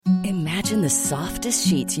Imagine the softest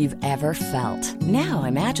sheets you've ever felt. Now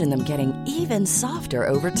imagine them getting even softer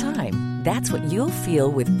over time. That's what you'll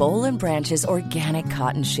feel with Bowl and Branch's organic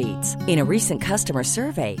cotton sheets. In a recent customer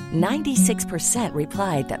survey, 96%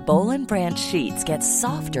 replied that Bowl and Branch sheets get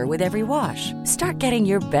softer with every wash. Start getting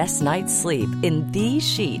your best night's sleep in these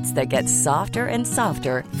sheets that get softer and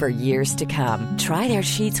softer for years to come. Try their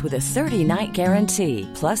sheets with a 30-night guarantee.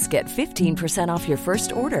 Plus, get 15% off your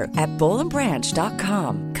first order at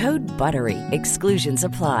bowlandbranch.com. Code BUTTERY. Exclusions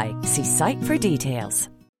apply. See site for details.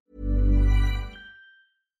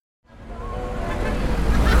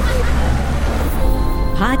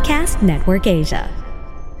 Podcast Network Asia.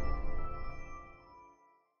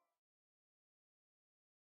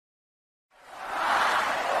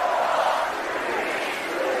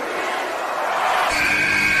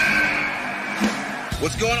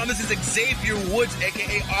 What's going on? This is Xavier Woods,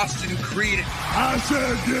 a.k.a. Austin Creed. I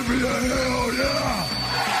said give me a hell yeah!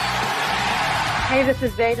 Hey, this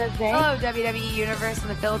is Veda Zane. Hello, WWE Universe in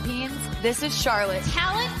the Philippines. This is Charlotte.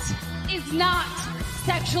 Talent is not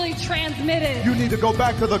sexually transmitted. You need to go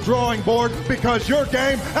back to the drawing board because your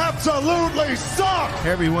game absolutely sucks! Hey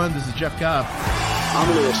everyone, this is Jeff Cobb. I'm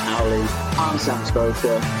Lewis Howley. I'm Sam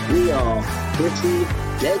Scotia. We are pretty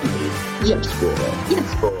deadly. Yes, boy.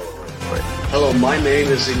 Yes, boy. Hello, my name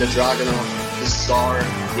is Ilya Dragunov. This is our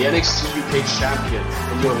the NXT UK champion,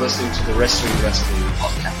 and you're listening to the Wrestling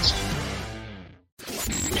Podcast.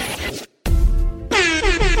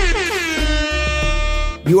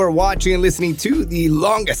 You are watching and listening to the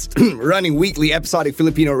longest running weekly episodic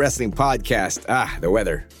Filipino wrestling podcast. The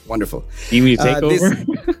weather. Wonderful. You mean to take over?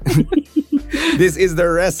 This is the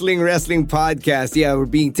Wrestling Podcast. Yeah, we're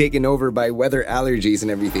being taken over by weather allergies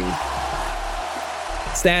and everything.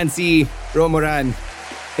 Stancy, Romoran,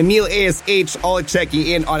 Emil ASH all checking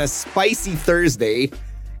in on a spicy Thursday.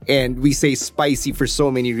 And we say spicy for so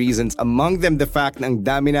many reasons. Among them, the fact na ang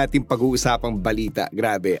dami nating pag-uusapang balita.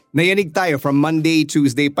 Grabe. Nayanig tayo from Monday,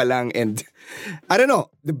 Tuesday pa lang. And I don't know,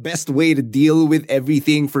 the best way to deal with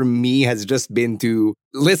everything for me has just been to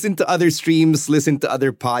listen to other streams, listen to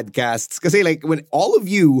other podcasts. Kasi like when all of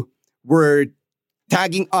you were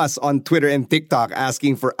tagging us on Twitter and TikTok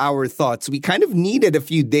asking for our thoughts, we kind of needed a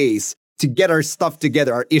few days to get our stuff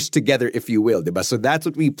together, our ish together, if you will. Diba? So that's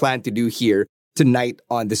what we plan to do here tonight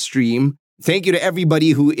on the stream. Thank you to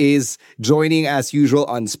everybody who is joining as usual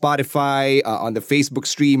on Spotify, on the Facebook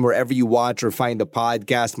stream, wherever you watch or find the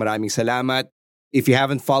podcast. Maraming salamat. If you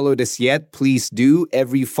haven't followed us yet, please do.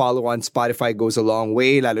 Every follow on Spotify goes a long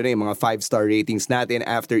way, lalo na yung mga 5-star ratings natin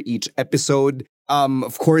after each episode.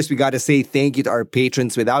 Of course, we got to say thank you to our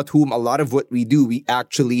patrons, without whom a lot of what we do, we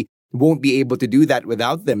actually won't be able to do that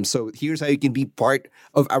without them. So here's how you can be part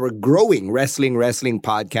of our growing wrestling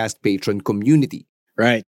podcast patron community.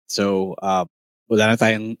 Right. So, wala na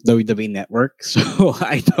tayong WWE Network. So,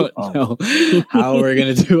 I don't know how we're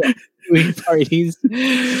going to do viewing parties.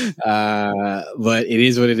 But it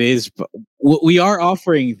is what it is. But what we are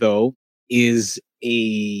offering, though, is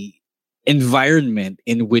a environment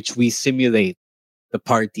in which we simulate the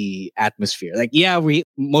party atmosphere. Like, yeah,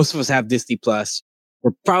 most of us have Disney Plus.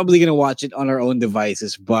 We're probably going to watch it on our own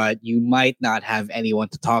devices, but you might not have anyone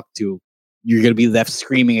to talk to. You're going to be left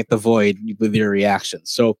screaming at the void with your reactions.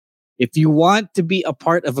 So if you want to be a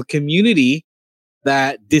part of a community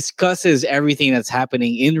that discusses everything that's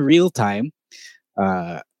happening in real time,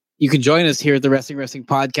 you can join us here at the Wrestling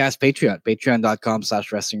Podcast Patreon,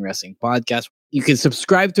 patreon.com/Wrestling Podcast. You can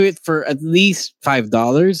subscribe to it for at least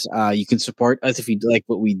 $5. You can support us if you like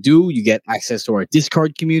what we do. You get access to our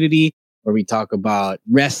Discord community where we talk about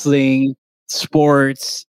wrestling,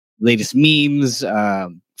 sports, latest memes,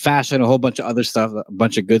 fashion, a whole bunch of other stuff, a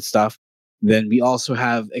bunch of good stuff. Then we also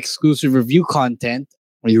have exclusive review content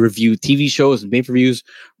where you review TV shows and pay-per-views,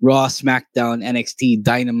 Raw, SmackDown, NXT,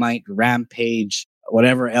 Dynamite, Rampage,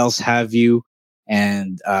 whatever else have you.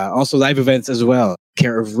 And also live events as well,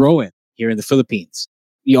 care of Rowan here in the Philippines.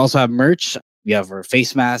 We also have merch. We have our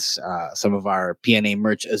face masks, some of our PNA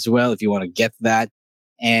merch as well, if you want to get that.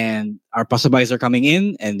 And our pasabays are coming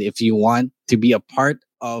in. And if you want to be a part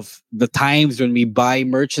of the times when we buy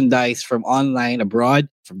merchandise from online abroad,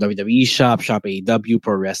 from WWE Shop, Shop AEW,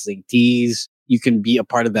 Pro Wrestling Tees, you can be a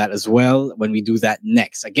part of that as well when we do that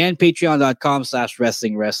next. Again,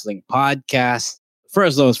 patreon.com/Wrestling Podcast for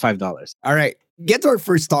as low as $5. All right. Get to our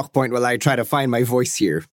first talk point while I try to find my voice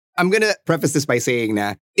here. I'm going to preface this by saying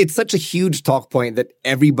that it's such a huge talk point that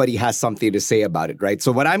everybody has something to say about it, right?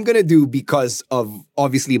 So what I'm going to do, because of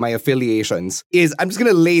obviously my affiliations, is I'm just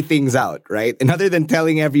going to lay things out, right? And other than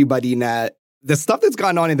telling everybody that the stuff that's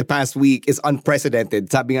gone on in the past week is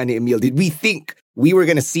unprecedented, sabi nga ni Emil, did we think we were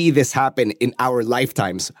going to see this happen in our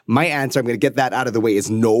lifetimes. My answer, I'm going to get that out of the way, is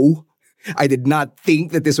no. I did not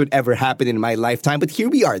think that this would ever happen in my lifetime, but here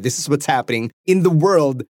we are. This is what's happening in the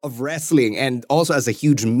world of wrestling and also as a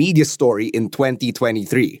huge media story in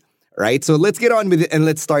 2023. Right? So let's get on with it and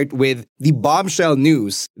let's start with the bombshell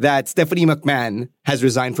news that Stephanie McMahon has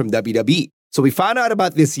resigned from WWE. So we found out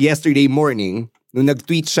about this yesterday morning nung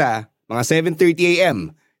nag-tweet siya, mga 7:30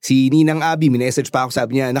 a.m. Si Ninang Abby, minessage pa ako,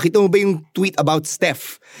 sabi niya, nakita mo ba yung tweet about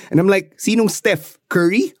Steph? And I'm like, sinong Steph?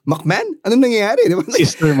 Curry? McMahon? Anong nangyayari? Diba? Like,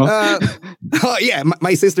 sister mo? Yeah,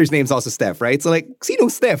 my sister's name's also Steph, right? So like, sinong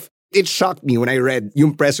Steph? It shocked me when I read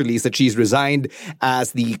yung press release that she's resigned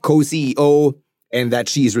as the co-CEO and that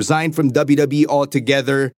she's resigned from WWE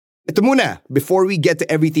altogether. Ito muna, before we get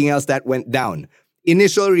to everything else that went down.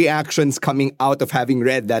 Initial reactions coming out of having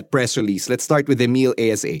read that press release. Let's start with Emil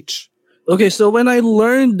ASH. Okay, so when I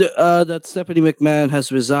learned that Stephanie McMahon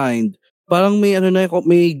has resigned, parang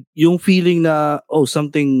may yung feeling na, oh,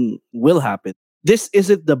 something will happen. This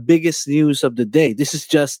isn't the biggest news of the day. This is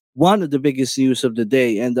just one of the biggest news of the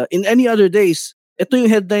day. And in any other days, ito yung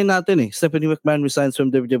headline natin eh. Stephanie McMahon resigns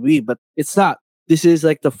from WWE, but it's not. This is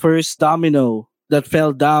like the first domino that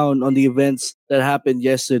fell down on the events that happened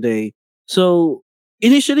yesterday. So,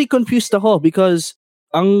 initially confused ako because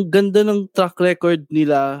ang ganda ng track record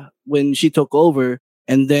nila when she took over.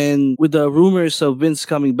 And then with the rumors of Vince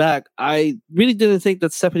coming back, I really didn't think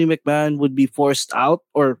that Stephanie McMahon would be forced out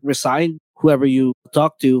or resign, whoever you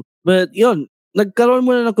talk to. But yun, nagkaroon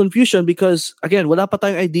muna ng confusion because, again, wala pa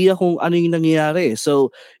tayong idea kung ano yung nangyayari.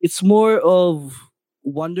 So it's more of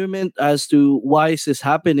wonderment as to why is this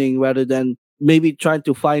happening rather than maybe trying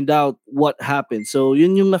to find out what happened. So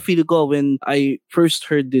yun yung na-feel ko when I first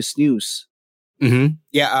heard this news. Mm-hmm.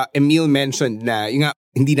 Yeah, Emil mentioned na yung nga,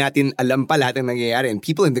 hindi natin alam pa lahat ng nangyayari and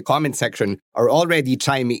people in the comment section are already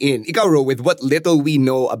chiming in. Ikaw, Ro, with what little we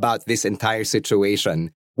know about this entire situation,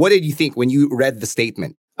 what did you think when you read the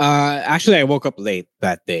statement? Actually, I woke up late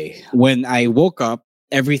that day. When I woke up,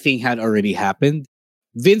 everything had already happened.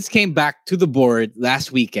 Vince came back to the board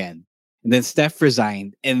last weekend, and then Steph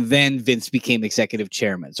resigned, and then Vince became executive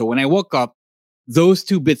chairman. So when I woke up, those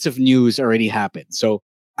two bits of news already happened. So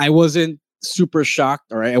I wasn't super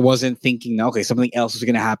shocked, or I wasn't thinking, okay, something else was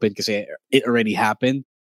going to happen because it already happened.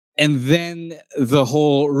 And then the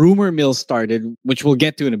whole rumor mill started, which we'll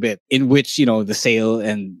get to in a bit, in which, you know, the sale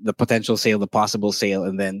and the potential sale, the possible sale,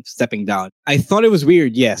 and then stepping down. I thought it was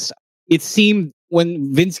weird, yes. It seemed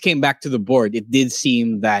when Vince came back to the board, it did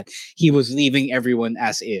seem that he was leaving everyone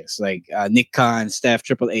as is, like Nick Khan, Steph,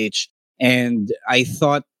 Triple H. And I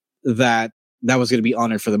thought that was going to be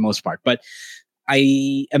honored for the most part. But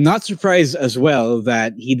I am not surprised as well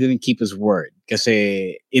that he didn't keep his word. Because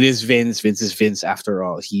it is Vince. Vince is Vince after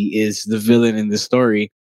all. He is the villain in the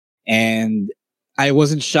story. And I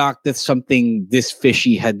wasn't shocked that something this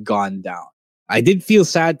fishy had gone down. I did feel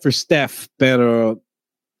sad for Steph, pero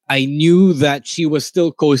I knew that she was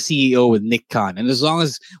still co-CEO with Nick Khan. And as long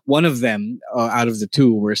as one of them out of the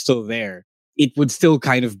two were still there, it would still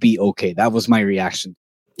kind of be okay. That was my reaction.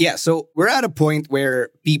 Yeah, so we're at a point where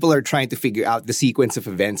people are trying to figure out the sequence of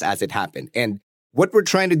events as it happened. And what we're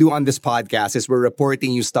trying to do on this podcast is we're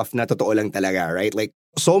reporting you stuff na totoo lang talaga, right? Like,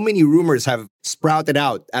 so many rumors have sprouted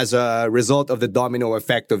out as a result of the domino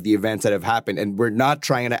effect of the events that have happened. And we're not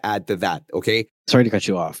trying to add to that, okay? Sorry to cut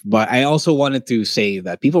you off, but I also wanted to say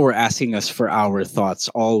that people were asking us for our thoughts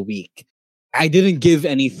all week. I didn't give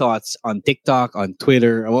any thoughts on TikTok, on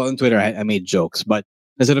Twitter. Well, on Twitter, I made jokes. But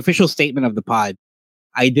as an official statement of the pod,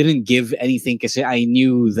 I didn't give anything because I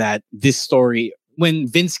knew that this story, when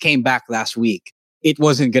Vince came back last week, it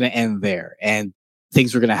wasn't going to end there and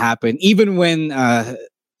things were going to happen. Even when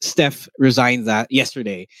Steph resigned that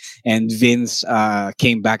yesterday and Vince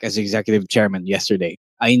came back as executive chairman yesterday,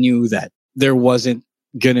 I knew that there wasn't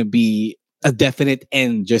going to be a definite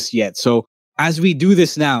end just yet. So as we do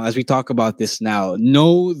this now, as we talk about this now,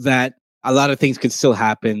 know that a lot of things could still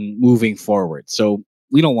happen moving forward. So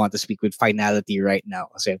we don't want to speak with finality right now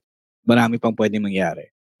kasi marami pang pwede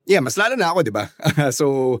mangyari. Yeah, mas lalo na ako, di ba?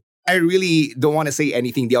 So I really don't want to say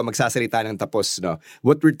anything. Di ako magsasalita ng tapos, no?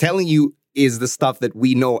 What we're telling you is the stuff that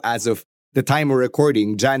we know as of the time we're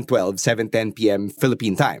recording, Jan 12, 7:10 p.m.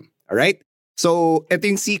 Philippine time. All right? So, ito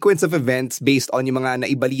yung sequence of events based on yung mga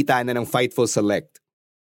naibalita na ng Fightful Select.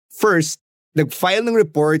 First, nag-file ng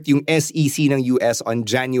report yung SEC ng US on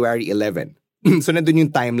January 11. So, nandun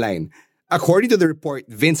yung timeline. According to the report,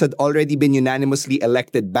 Vince had already been unanimously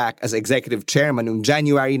elected back as executive chairman on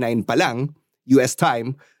January 9 pa lang, US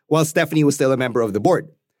time, while Stephanie was still a member of the board.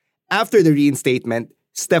 After the reinstatement,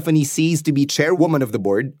 Stephanie ceased to be chairwoman of the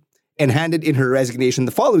board and handed in her resignation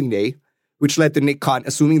the following day, which led to Nick Khan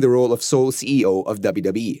assuming the role of sole CEO of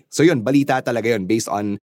WWE. So yun, balita talaga yun based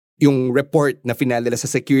on yung report na final nila sa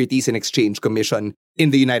Securities and Exchange Commission in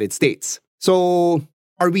the United States. So,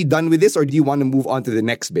 are we done with this or do you want to move on to the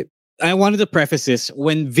next bit? I wanted to preface this.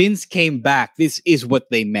 When Vince came back, this is what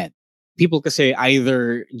they meant. People could say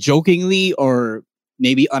either jokingly or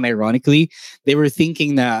maybe unironically, they were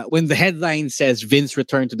thinking that when the headline says Vince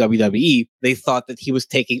returned to WWE, they thought that he was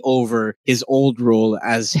taking over his old role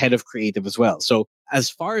as head of creative as well. So as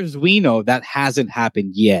far as we know, that hasn't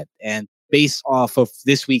happened yet. And based off of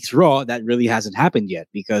this week's Raw, that really hasn't happened yet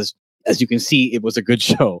because as you can see, it was a good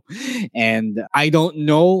show. And I don't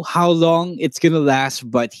know how long it's going to last,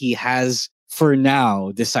 but he has for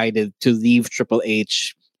now decided to leave Triple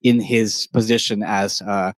H in his position as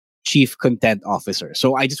Chief Content Officer.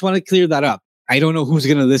 So I just want to clear that up. I don't know who's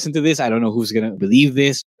going to listen to this. I don't know who's going to believe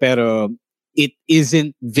this. Pero it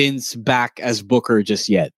isn't Vince back as Booker just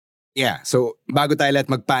yet. Yeah, so bago tayo lahat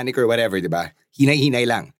magpanic or whatever, diba? Hinay-hinay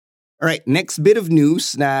lang. Alright, next bit of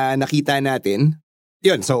news na nakita natin.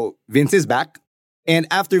 Yun, so Vince is back. And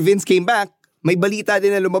after Vince came back, may balita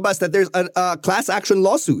din na lumabas that there's a class action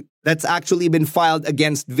lawsuit that's actually been filed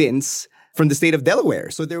against Vince from the state of Delaware.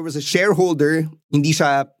 So there was a shareholder, hindi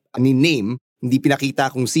siya name, hindi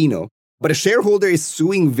pinakita kung sino, but a shareholder is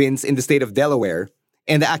suing Vince in the state of Delaware.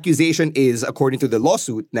 And the accusation is, according to the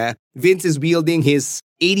lawsuit, na Vince is wielding his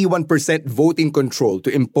 81% voting control to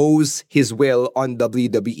impose his will on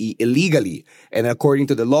WWE illegally. And according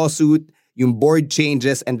to the lawsuit, yung board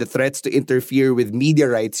changes and the threats to interfere with media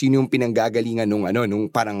rights, yun yung pinanggagalingan nung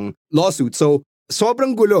parang lawsuit. So,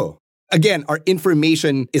 sobrang gulo. Again, our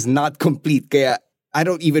information is not complete, kaya I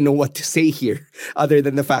don't even know what to say here other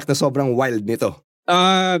than the fact na sobrang wild nito.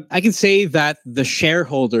 I can say that the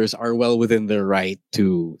shareholders are well within their right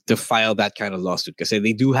to file that kind of lawsuit because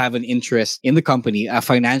they do have an interest in the company, a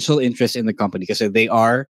financial interest in the company because they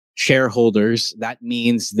are shareholders. That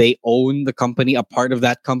means they own the company, a part of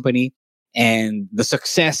that company, and the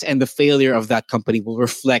success and the failure of that company will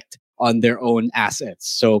reflect on their own assets.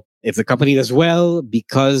 So if the company does well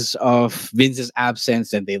because of Vince's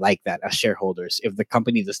absence, then they like that as shareholders. If the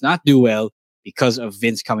company does not do well because of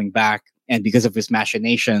Vince coming back and because of his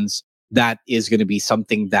machinations, that is going to be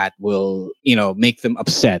something that will, make them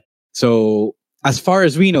upset. So as far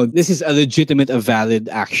as we know, this is a legitimate, a valid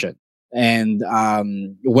action. And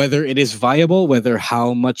whether it is viable, whether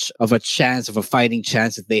how much of a chance, of a fighting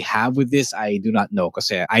chance that they have with this, I do not know.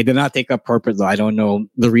 Because I did not take up corporate law. I don't know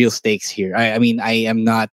the real stakes here. I mean, I am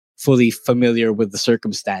not fully familiar with the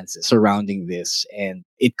circumstances surrounding this. And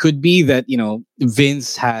it could be that,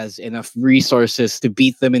 Vince has enough resources to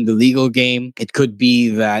beat them in the legal game. It could be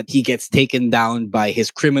that he gets taken down by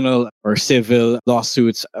his criminal or civil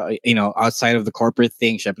lawsuits, outside of the corporate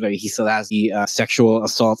thing. He still has the sexual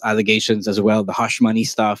assault allegations as well, the hush money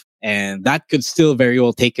stuff. And that could still very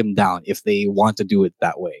well take him down if they want to do it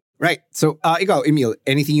that way. Right. So, ikaw, Emil,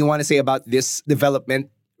 anything you want to say about this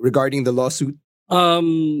development regarding the lawsuit?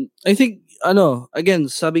 I think, again,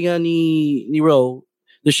 sabi nga ni Ro,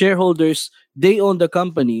 the shareholders, they own the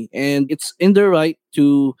company and it's in their right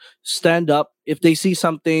to stand up if they see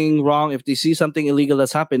something wrong, if they see something illegal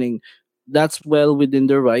that's happening. That's well within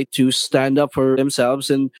their right to stand up for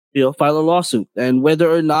themselves and, file a lawsuit. And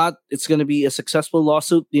whether or not it's going to be a successful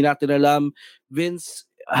lawsuit, di natin alam. Vince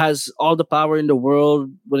has all the power in the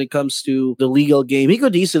world when it comes to the legal game. He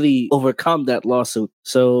could easily overcome that lawsuit.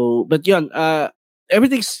 So, but yun,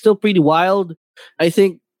 everything's still pretty wild. I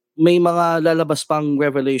think may mga lalabas pang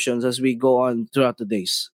revelations as we go on throughout the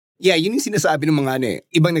days. Yeah, yun yung sinasabi ng mga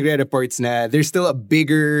ibang nagre-reports na there's still a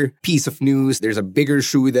bigger piece of news. There's a bigger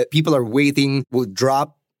shoe that people are waiting will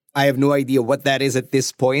drop. I have no idea what that is at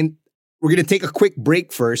this point. We're going to take a quick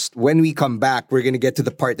break first. When we come back, we're going to get to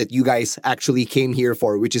the part that you guys actually came here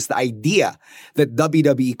for, which is the idea that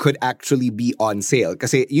WWE could actually be on sale.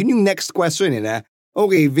 Kasi yun yung next question,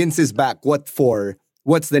 okay, Vince is back. What for?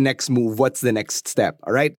 What's the next move? What's the next step?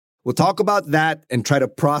 All right? We'll talk about that and try to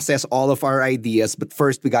process all of our ideas. But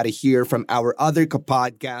first, we got to hear from our other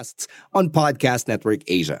podcasts on Podcast Network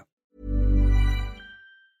Asia.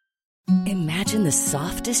 Imagine the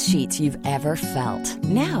softest sheets you've ever felt.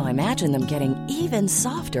 Now imagine them getting even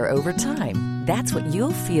softer over time. That's what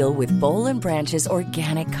you'll feel with Boll & Branch's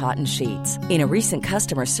organic cotton sheets. In a recent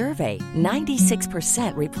customer survey,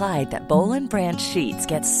 96% replied that Boll & Branch sheets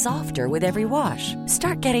get softer with every wash.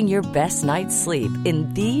 Start getting your best night's sleep in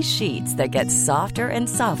these sheets that get softer and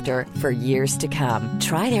softer for years to come.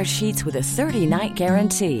 Try their sheets with a 30-night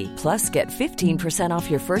guarantee. Plus, get 15% off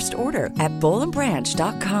your first order at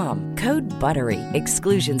bollandbranch.com. Code BUTTERY.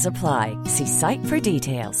 Exclusions apply. See site for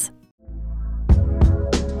details.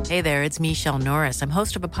 Hey there, it's Michelle Norris. I'm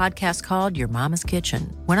host of a podcast called Your Mama's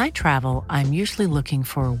Kitchen. When I travel, I'm usually looking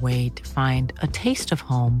for a way to find a taste of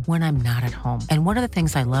home when I'm not at home. And one of the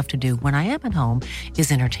things I love to do when I am at home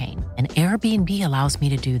is entertain. And Airbnb allows me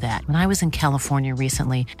to do that. When I was in California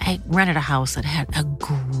recently, I rented a house that had a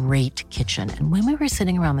great kitchen. And when we were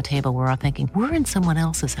sitting around the table, we're all thinking, we're in someone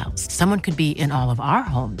else's house. Someone could be in all of our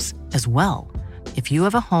homes as well. If you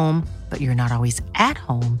have a home, but you're not always at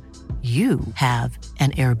home, you have an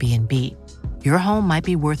Airbnb. Your home might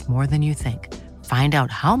be worth more than you think. Find out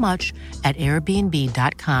how much at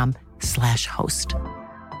airbnb.com/host. All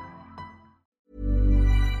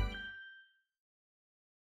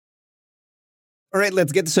right,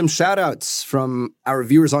 let's get to some shoutouts from our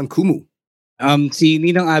viewers on Kumu. Si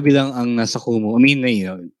Ninang Abby lang ang nasa Kumu. I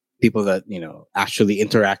mean, people that, actually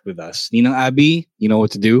interact with us. Ninang Abby, you know what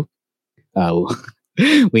to do.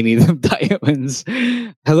 We need them diamonds.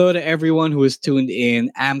 Hello to everyone who is tuned in.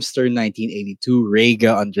 Amster 1982,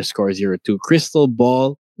 Rega _02, Crystal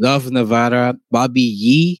Ball, Love Navarra, Bobby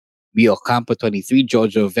Yee, B. Ocampo 23,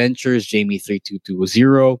 Jojo Ventures, Jamie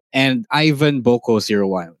 3220, and Ivan Boko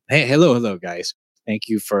 01. Hey, hello guys. Thank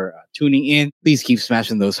you for tuning in. Please keep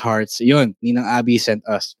smashing those hearts. Yun, Ninang Abby sent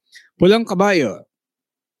us Pulang Kabayo.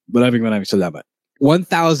 Maraming salamat.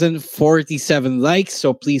 1,047 likes,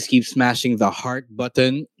 so please keep smashing the heart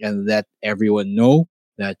button and let everyone know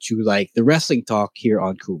that you like the wrestling talk here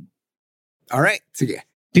on Kumu. All right, sige.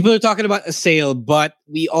 People are talking about a sale, but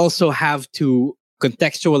we also have to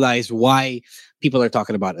contextualize why people are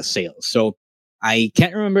talking about a sale. So I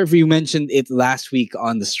can't remember if you mentioned it last week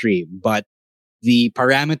on the stream, but the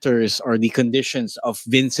parameters or the conditions of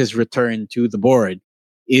Vince's return to the board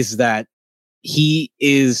is that he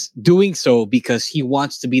is doing so because he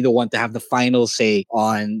wants to be the one to have the final say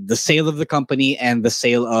on the sale of the company and the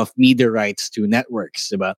sale of media rights to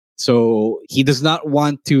networks. Diba? So he does not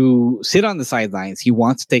want to sit on the sidelines. He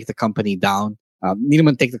wants to take the company down. Hindi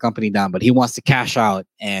naman take the company down, but he wants to cash out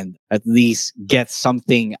and at least get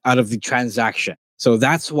something out of the transaction. So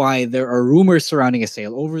that's why there are rumors surrounding a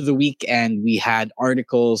sale. Over the weekend, we had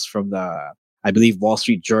articles from I believe, Wall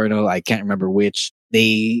Street Journal. I can't remember which.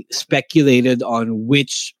 They speculated on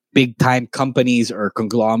which big-time companies or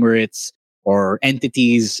conglomerates or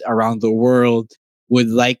entities around the world would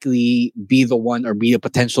likely be the one or be a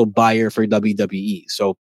potential buyer for WWE.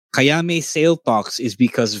 So kaya may sale talks is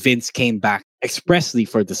because Vince came back expressly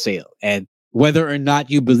for the sale. And whether or not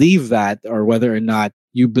you believe that or whether or not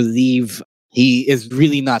you believe he is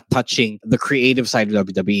really not touching the creative side of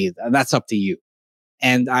WWE, that's up to you.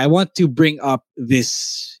 And I want to bring up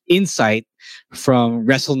this insight from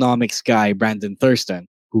WrestleNomics guy Brandon Thurston,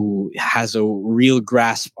 who has a real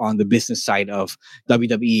grasp on the business side of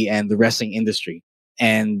WWE and the wrestling industry.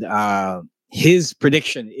 And his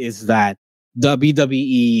prediction is that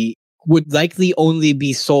WWE would likely only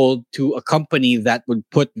be sold to a company that would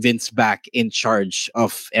put Vince back in charge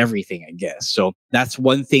of everything, I guess. So that's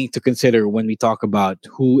one thing to consider when we talk about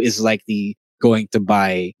who is likely going to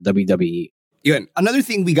buy WWE. Yun. Another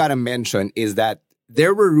thing we gotta mention is that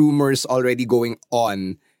there were rumors already going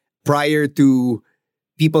on prior to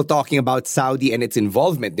people talking about Saudi and its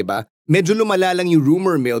involvement, diba? Medyo lumala lang yung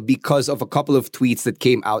rumor mill because of a couple of tweets that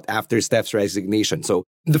came out after Steph's resignation. So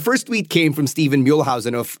the first tweet came from Steven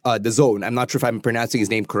Muehlhausen of The Zone. I'm not sure if I'm pronouncing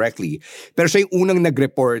his name correctly. Pero siya yung unang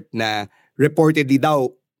nag-report na reportedly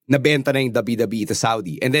daw nabenta na yung WWE to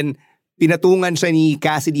Saudi. And then pinatungan siya ni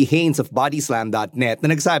Cassidy Haynes of Bodyslam.net na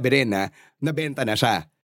nagsabi rin na nabenta na siya.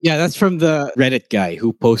 Yeah, that's from the Reddit guy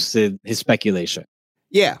who posted his speculation.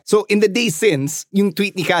 Yeah. So in the days since, yung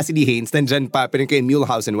tweet ni Cassidy Haynes, nandyan pa, pero kay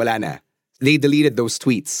Muehlhausen, wala na. They deleted those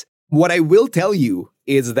tweets. What I will tell you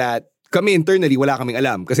is that kami internally, wala kaming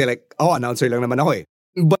alam. Kasi announcer lang naman ako eh.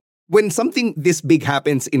 But when something this big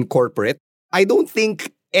happens in corporate, I don't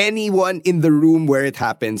think anyone in the room where it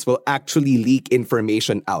happens will actually leak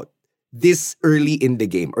information out this early in the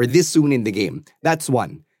game or this soon in the game. That's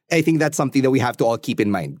one. I think that's something that we have to all keep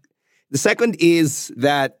in mind. The second is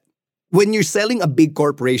that when you're selling a big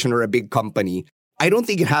corporation or a big company, I don't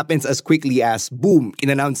think it happens as quickly as, boom,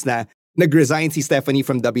 in-announce na nag-resign si Stephanie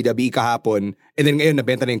from WWE kahapon and then ngayon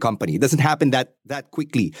nabenta na yung company. It doesn't happen that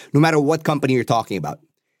quickly, no matter what company you're talking about.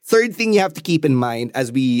 Third thing you have to keep in mind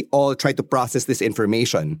as we all try to process this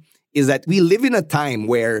information is that we live in a time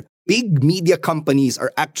where big media companies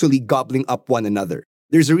are actually gobbling up one another.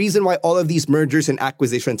 There's a reason why all of these mergers and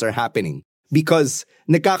acquisitions are happening. Because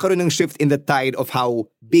nagkakaroon ng shift in the tide of how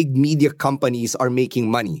big media companies are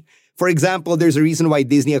making money. For example, there's a reason why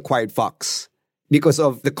Disney acquired Fox. Because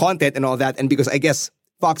of the content and all that. And because I guess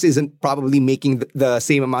Fox isn't probably making the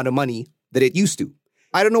same amount of money that it used to.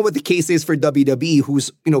 I don't know what the case is for WWE,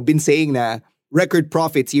 who's been saying na record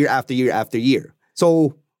profits year after year after year.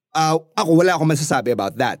 So ako wala akong masasabi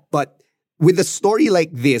about that. But with a story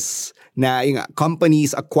like this, na yung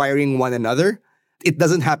companies acquiring one another, it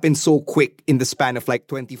doesn't happen so quick in the span of like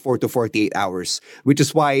 24 to 48 hours. Which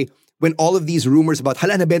is why when all of these rumors about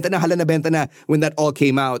hala nabenta na, when that all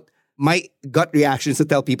came out, my gut reaction is to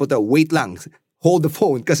tell people to wait lang, hold the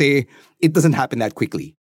phone, kasi it doesn't happen that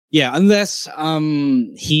quickly. Yeah, unless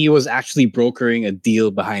he was actually brokering a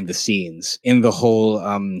deal behind the scenes in the whole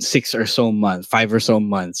 5 or so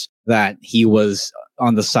months that he was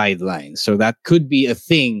on the sidelines. So that could be a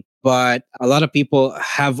thing. But a lot of people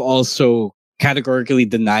have also categorically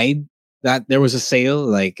denied that there was a sale.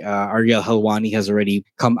 Like Ariel Helwani has already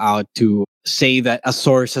come out to say that a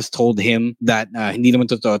source has told him that hindi naman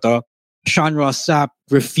totoo to. Sean Ross Sapp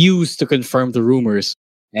refused to confirm the rumors,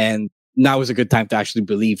 and now is a good time to actually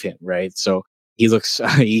believe him, right? So he looks,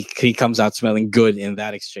 he comes out smelling good in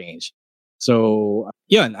that exchange. So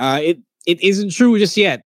it isn't true just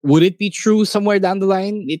yet. Would it be true somewhere down the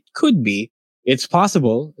line? It could be. It's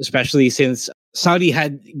possible, especially since Saudi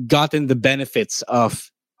had gotten the benefits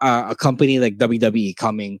of a company like WWE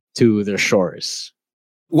coming to their shores.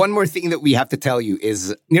 One more thing that we have to tell you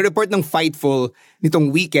is, nireport ng Fightful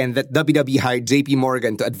nitong weekend that WWE hired JP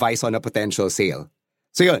Morgan to advise on a potential sale.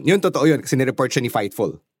 So yun totoo yun kasi nireport siya ni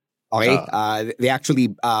Fightful. Okay? They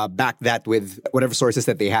actually back that with whatever sources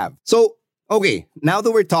that they have. So, okay, now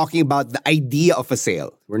that we're talking about the idea of a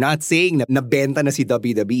sale, we're not saying na nabenta na si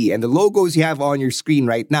WWE. And the logos you have on your screen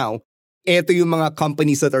right now, eto yung mga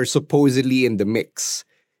companies that are supposedly in the mix.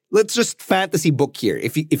 Let's just fantasy book here.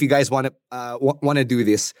 If you guys want to do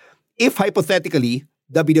this, if hypothetically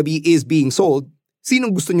WWE is being sold,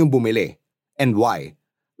 sinong gusto nyong bumili and why?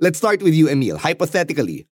 Let's start with you, Emil.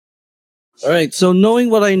 Hypothetically. All right. So knowing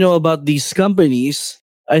what I know about these companies,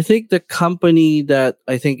 I think the company that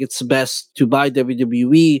I think it's best to buy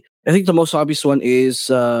WWE, I think the most obvious one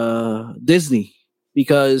is Disney,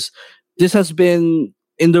 because this has been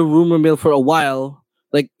in the rumor mill for a while.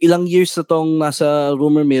 Like ilang years na tong nasa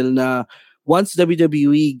rumor mill na once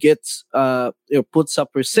WWE gets puts up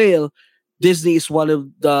for sale, Disney is one of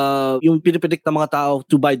the yung pinipidik ng mga tao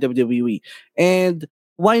to buy WWE. And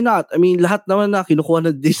why not? I mean, lahat naman na kinukuha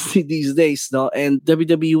ng Disney these days, no? And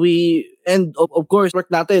WWE, and of course, work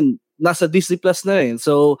natin, nasa Disney Plus na rin.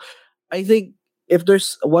 So, I think if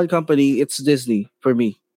there's one company, it's Disney for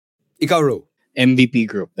me. Ikaw, Ro? MVP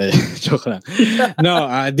Group. Joke lang.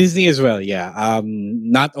 No, Disney as well, yeah.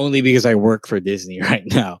 Not only because I work for Disney right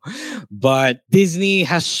now, but Disney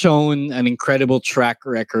has shown an incredible track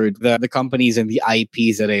record. The companies and the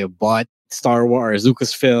IPs that they have bought, Star Wars,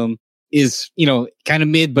 Lucasfilm, is, kind of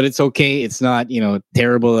mid, but it's okay. It's not,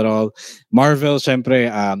 terrible at all. Marvel, syempre,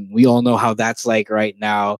 we all know how that's like right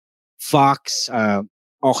now. Fox,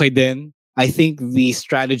 okay din. I think the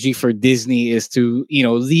strategy for Disney is to,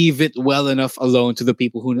 leave it well enough alone to the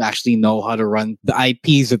people who actually know how to run the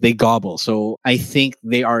IPs that they gobble. So I think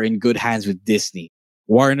they are in good hands with Disney.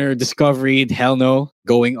 Warner, Discovery, hell no,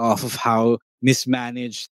 going off of how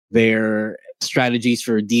mismanaged their strategies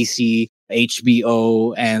for DC,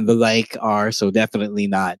 HBO, and the like are. So definitely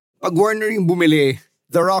not. Pag Warner yung bumili,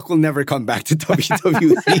 The Rock will never come back to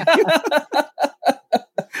WWE.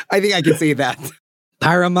 I think I can say that.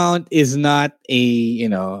 Paramount is not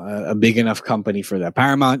a big enough company for that.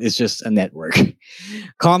 Paramount is just a network.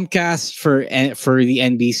 Comcast for the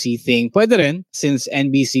NBC thing, pwede rin, since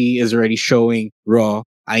NBC is already showing Raw.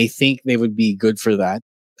 I think they would be good for that.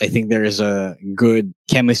 I think there is a good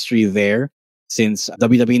chemistry there, since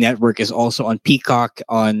WWE Network is also on Peacock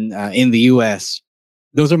in the US.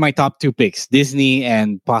 Those are my top two picks: Disney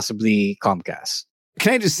and possibly Comcast.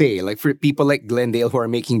 Can I just say, like, for people like Glendale who are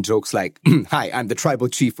making jokes like, hi, I'm the tribal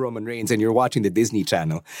chief Roman Reigns and you're watching the Disney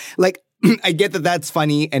Channel. Like, I get that that's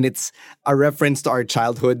funny and it's a reference to our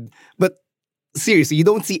childhood. But seriously, you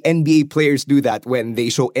don't see NBA players do that when they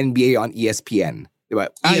show NBA on ESPN. Diba?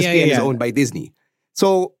 ESPN is owned by Disney.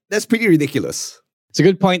 So that's pretty ridiculous. It's a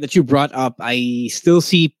good point that you brought up. I still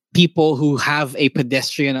see people who have a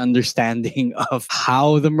pedestrian understanding of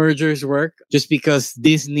how the mergers work. Just because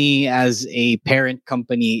Disney as a parent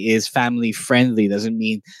company is family friendly doesn't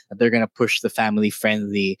mean that they're going to push the family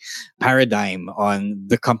friendly paradigm on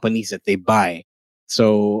the companies that they buy.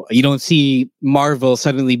 So you don't see Marvel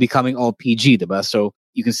suddenly becoming all PG, diba? So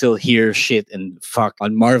you can still hear shit and fuck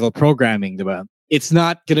on Marvel programming, diba? It's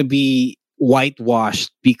not going to be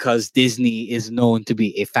whitewashed because Disney is known to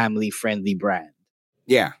be a family friendly brand.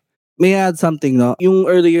 Yeah. May I add something, no? Yung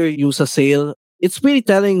earlier, yung sa sale, it's pretty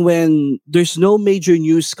telling when there's no major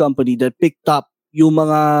news company that picked up yung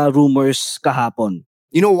mga rumors kahapon.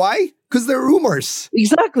 You know why? Because they're rumors.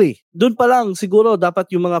 Exactly. Doon pa lang, siguro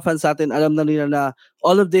dapat yung mga fans natin alam na nila na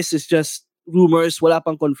all of this is just rumors, wala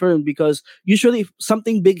pang confirmed because usually if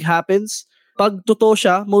something big happens, pag totoo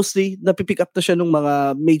siya, mostly napipick up na siya ng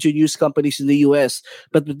mga major news companies in the US.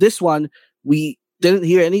 But with this one, we didn't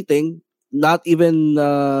hear anything. Not even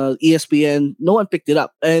ESPN, no one picked it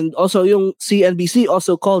up. And also yung CNBC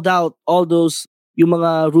also called out all those yung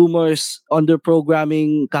mga rumors on their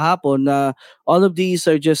programming kahapon na all of these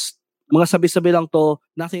are just mga sabi-sabi lang to,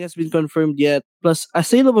 nothing has been confirmed yet. Plus, a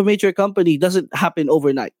sale of a major company doesn't happen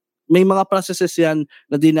overnight. May mga processes yan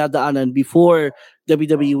na dinadaanan before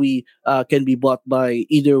WWE can be bought by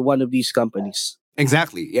either one of these companies.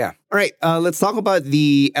 Exactly, yeah. All right, let's talk about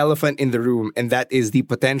the elephant in the room, and that is the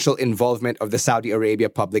potential involvement of the Saudi Arabia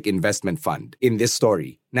Public Investment Fund in this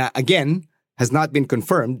story. Na, again, has not been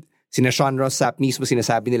confirmed. Sina Sean Ross Sapp mismo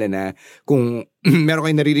sinasabi nila na kung meron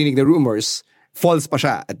kayong naririnig na rumors, false pa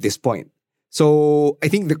siya at this point. So, I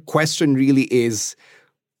think the question really is,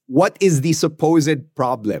 what is the supposed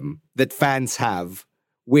problem that fans have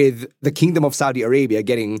with the Kingdom of Saudi Arabia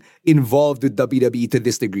getting involved with WWE to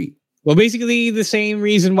this degree? Well, basically the same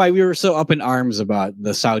reason why we were so up in arms about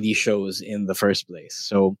the Saudi shows in the first place.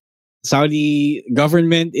 So, Saudi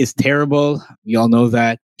government is terrible. We all know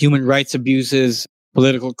that. Human rights abuses,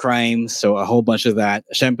 political crimes, so a whole bunch of that.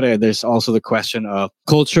 Syempre, there's also the question of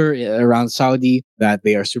culture around Saudi, that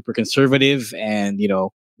they are super conservative and,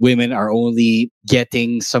 women are only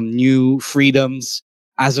getting some new freedoms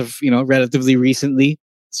as of, relatively recently.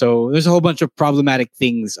 So there's a whole bunch of problematic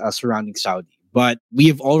things surrounding Saudi. But we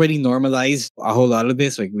have already normalized a whole lot of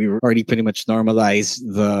this. Like, we've already pretty much normalized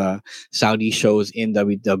the Saudi shows in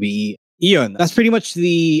WWE. Iyon, that's pretty much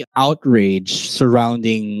the outrage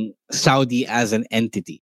surrounding Saudi as an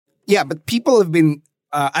entity. Yeah, but people have been,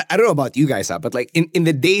 I don't know about you guys, but like in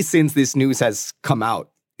the days since this news has come out,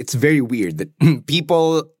 it's very weird that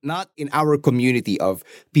people, not in our community of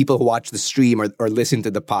people who watch the stream or listen to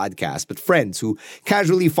the podcast, but friends who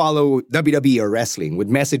casually follow WWE or wrestling would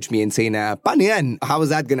message me and say na, paano yan? How is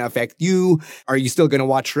that going to affect you? Are you still going to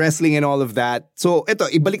watch wrestling and all of that? So, ito,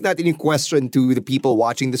 ibalik natin yung question to the people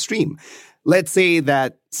watching the stream. Let's say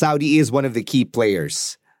that Saudi is one of the key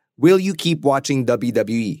players. Will you keep watching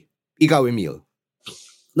WWE? Ikaw, Emil.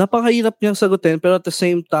 Napakahirap niyang sagutin, pero at the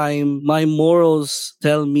same time, my morals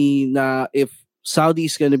tell me na if Saudi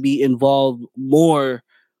is going to be involved more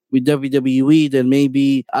with WWE, then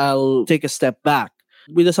maybe I'll take a step back.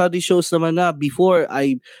 With the Saudi shows naman na, before,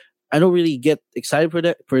 I don't really get excited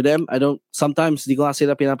for them. I don't, sometimes di ko nga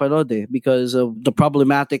sila pinapanood because of the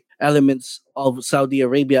problematic elements of Saudi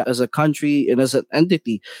Arabia as a country and as an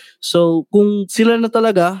entity. So kung sila na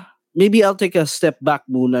talaga, maybe I'll take a step back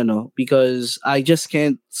muna, no? Because I just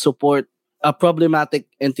can't support a problematic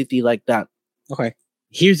entity like that. Okay.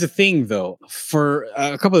 Here's the thing, though, for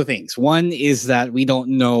a couple of things. One is that we don't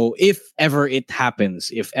know if ever it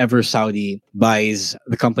happens, if ever Saudi buys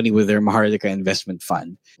the company with their Maharlika investment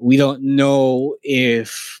fund. We don't know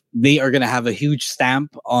if they are going to have a huge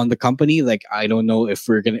stamp on the company. Like, I don't know if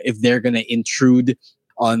they're going to intrude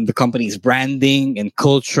on the company's branding and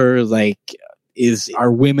culture. Like,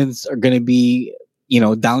 our women's are going to be,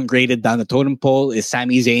 downgraded down the totem pole? Is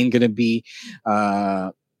Sami Zayn going to be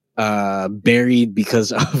buried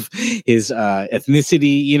because of his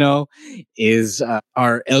ethnicity? Is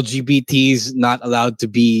are LGBTs not allowed to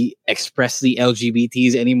be expressly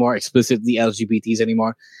LGBTs anymore, explicitly LGBTs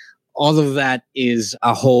anymore? All of that is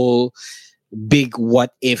a whole big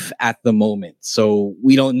what if at the moment. So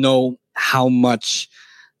we don't know how much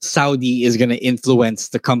Saudi is going to influence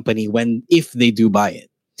the company if they do buy it.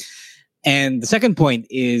 And the second point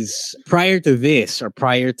is, prior to this, or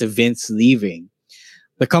prior to Vince leaving,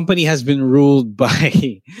 the company has been ruled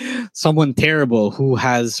by someone terrible who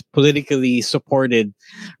has politically supported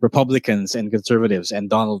Republicans and conservatives and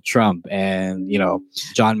Donald Trump and,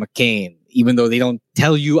 John McCain. Even though they don't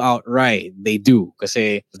tell you outright, they do,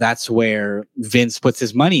 because that's where Vince puts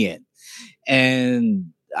his money in. And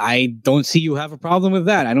I don't see you have a problem with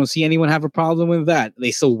that. I don't see anyone have a problem with that.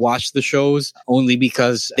 They still watch the shows only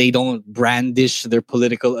because they don't brandish their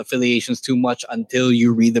political affiliations too much until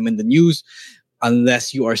you read them in the news,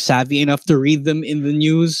 unless you are savvy enough to read them in the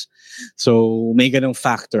news. So, may ganong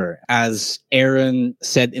factor. As Aaron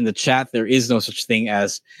said in the chat, there is no such thing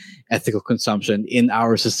as ethical consumption in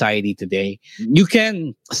our society today. You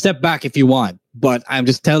can step back if you want, but I'm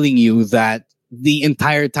just telling you that the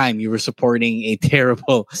entire time you were supporting a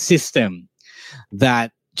terrible system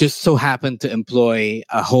that just so happened to employ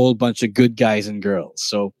a whole bunch of good guys and girls.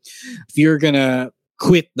 So if you're going to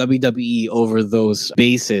quit WWE over those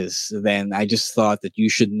bases, then I just thought that you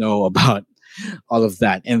should know about all of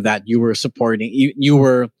that, and that you were supporting, you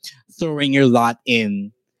were throwing your lot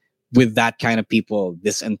in with that kind of people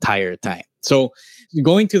this entire time. So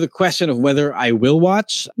going to the question of whether I will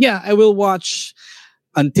watch, yeah, I will watch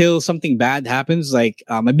until something bad happens. Like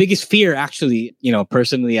my biggest fear, actually,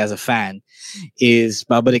 personally as a fan, is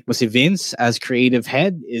babalik mo si Vince as creative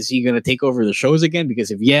head. Is he going to take over the shows again?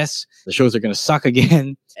 Because if yes, the shows are going to suck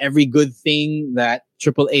again. Every good thing that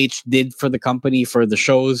Triple H did for the company, for the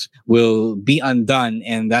shows, will be undone.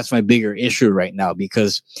 And that's my bigger issue right now,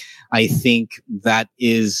 because I think that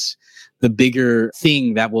is the bigger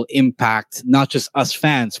thing that will impact not just us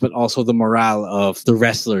fans, but also the morale of the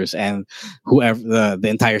wrestlers and whoever, the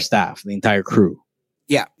entire staff, the entire crew.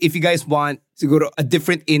 Yeah, if you guys want to go to a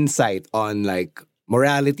different insight on like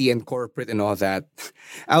morality and corporate and all that,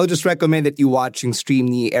 I would just recommend that you watching stream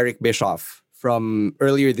ni Eric Bischoff from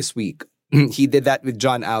earlier this week. He did that with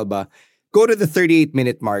John Alba. Go to the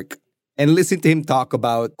 38-minute mark and listen to him talk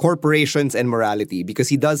about corporations and morality, because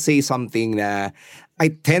he does say something that I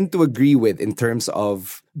tend to agree with in terms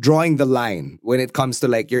of drawing the line when it comes to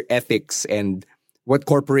like your ethics and what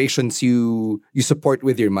corporations you support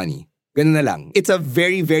with your money. Ganun na lang. It's a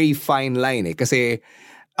very, very fine line kasi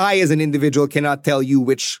I as an individual cannot tell you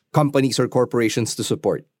which companies or corporations to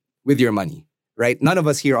support with your money, right? None of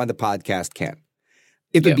us here on the podcast can.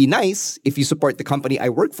 It would be nice if you support the company I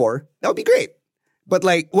work for. That would be great. But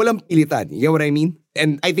like, walang pilitan. You get what I mean?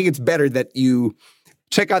 And I think it's better that you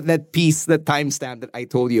check out that piece, that timestamp that I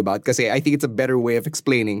told you about, because I think it's a better way of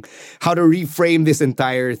explaining how to reframe this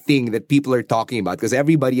entire thing that people are talking about. Because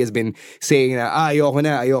everybody has been saying,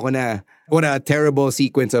 ayoko na. What a terrible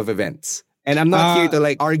sequence of events. And I'm not here to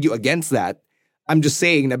like argue against that. I'm just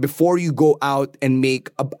saying that before you go out and make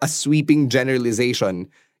a sweeping generalization,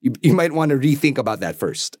 you might want to rethink about that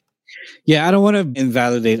first. Yeah, I don't want to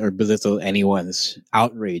invalidate or belittle anyone's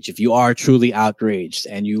outrage. If you are truly outraged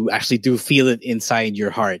and you actually do feel it inside your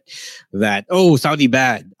heart that, oh, Saudi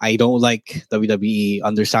bad, I don't like WWE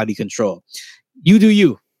under Saudi control, you do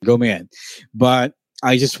you. Go man. But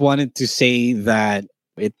I just wanted to say that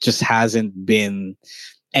it just hasn't been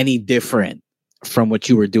any different from what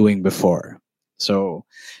you were doing before. So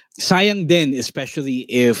sayang din, especially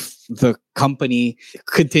if the company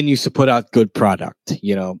continues to put out good product.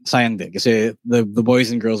 Sayang din. Kasi the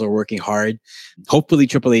boys and girls are working hard. Hopefully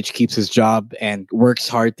Triple H keeps his job and works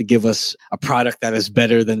hard to give us a product that is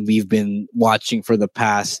better than we've been watching for the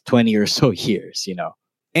past 20 or so years,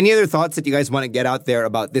 Any other thoughts that you guys want to get out there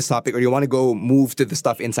about this topic, or you want to go move to the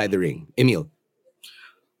stuff inside the ring? Emil?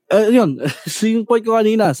 Yun. So yung point ko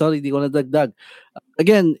kanina, sorry, di ko nadagdag.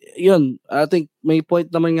 Again, yun, I think may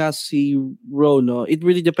point naman nga si Ro, no? It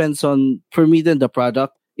really depends on, for me then, the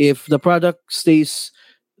product. If the product stays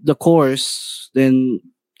the course, then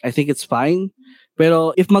I think it's fine.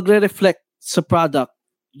 Pero if magre-reflect sa product,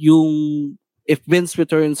 if Vince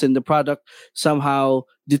returns and the product somehow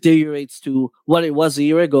deteriorates to what it was a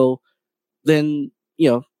year ago, then,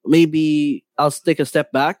 maybe I'll take a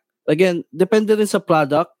step back. Again, depende rin sa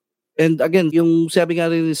product. And again, yung sabi nga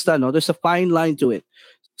rin ni Stan, there's a fine line to it.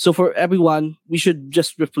 So for everyone, we should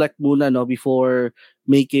just reflect muna before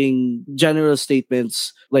making general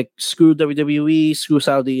statements like screw WWE, screw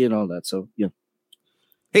Saudi, and all that. So, yeah.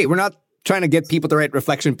 Hey, we're not trying to get people to write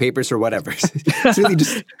reflection papers or whatever. It's really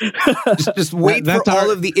just wait for all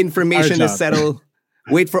of the information to settle.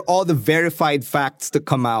 Wait for all the verified facts to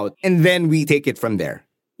come out. And then we take it from there.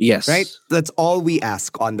 Yes. Right? That's all we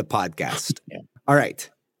ask on the podcast. Yeah. All right.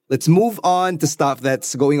 Let's move on to stuff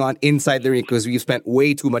that's going on inside the ring, because we've spent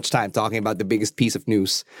way too much time talking about the biggest piece of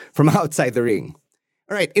news from outside the ring.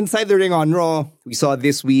 All right, inside the ring on Raw, we saw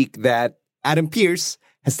this week that Adam Pearce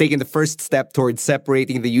has taken the first step towards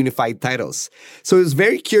separating the unified titles. So it was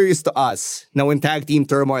very curious to us. Now, when Tag Team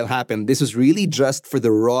Turmoil happened, this was really just for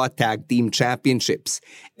the Raw Tag Team Championships.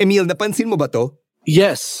 Emil, napansin mo ba to?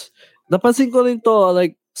 Yes. Napansin ko rin to,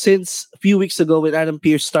 like, since a few weeks ago when Adam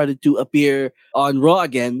Pearce started to appear on Raw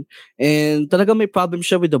again, and talaga may problem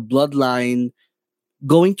siya with the bloodline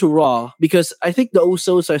going to Raw, because I think the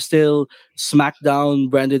Usos are still SmackDown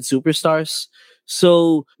branded superstars.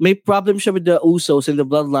 So may problem siya with the Usos and the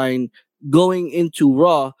bloodline going into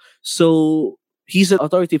Raw. So he's an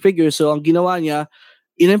authority figure. So ang ginawa niya,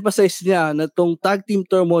 in-emphasize niya na tong Tag Team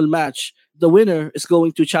Turmoil match, the winner is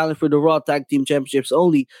going to challenge for the Raw Tag Team Championships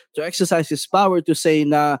only, to exercise his power to say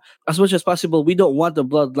na, as much as possible, we don't want the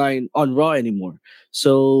bloodline on Raw anymore.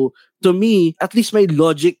 So, to me, at least may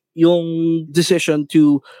logic yung decision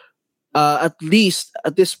to, at least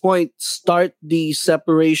at this point, start the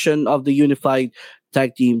separation of the Unified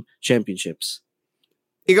Tag Team Championships.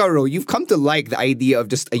 Igaro, you've come to like the idea of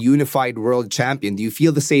just a unified world champion. Do you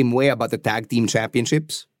feel the same way about the tag team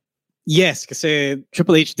championships? Yes, because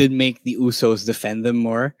Triple H did make the Usos defend them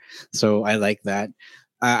more. So I like that.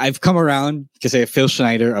 I've come around because Phil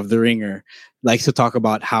Schneider of The Ringer likes to talk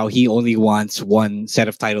about how he only wants one set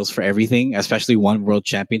of titles for everything, especially one world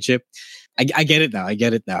championship. I get it now. I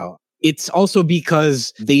get it now. It's also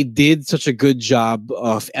because they did such a good job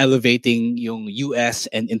of elevating yung US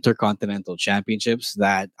and Intercontinental Championships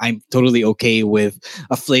that I'm totally okay with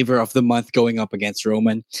a flavor of the month going up against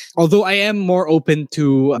Roman. Although I am more open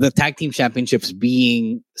to the Tag Team Championships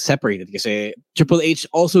being separated because Triple H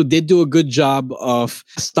also did do a good job of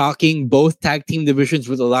stocking both tag team divisions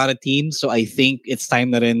with a lot of teams. So I think it's time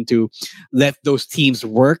na rin to let those teams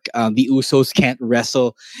work. The Usos can't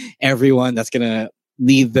wrestle everyone. That's going to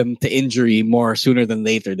lead them to injury more sooner than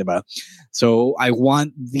later, diba? So I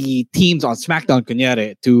want the teams on SmackDown,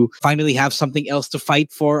 kunyari, to finally have something else to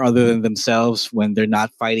fight for other than themselves when they're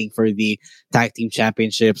not fighting for the tag team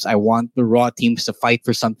championships. I want the Raw teams to fight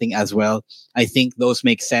for something as well. I think those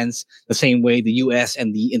make sense the same way the US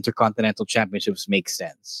and the Intercontinental Championships make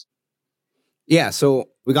sense. Yeah, so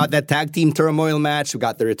we got that tag team turmoil match. We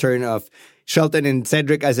got the return of Shelton and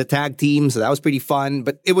Cedric as a tag team, so that was pretty fun.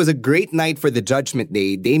 But it was a great night for the Judgment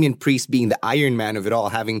Day. Damian Priest being the Iron Man of it all,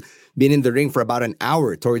 having been in the ring for about an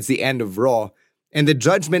hour towards the end of Raw. And the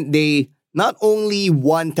Judgment Day not only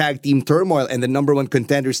won tag team turmoil and the number one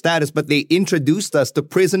contender status, but they introduced us to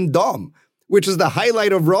Prison Dom, which was the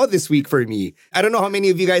highlight of Raw this week for me. I don't know how many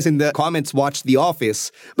of you guys in the comments watched The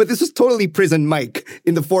Office, but this was totally Prison Mike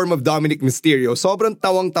in the form of Dominic Mysterio. Sobrang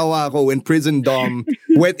tawang-tawa ako when Prison Dom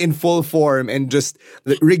went in full form and just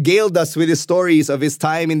regaled us with his stories of his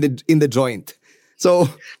time in the joint. So,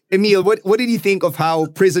 Emil, what did you think of how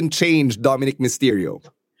Prison changed Dominic Mysterio?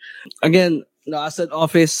 Again, as an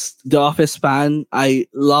The Office fan, I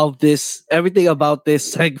love everything about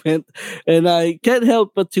this segment. And I can't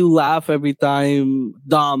help but to laugh every time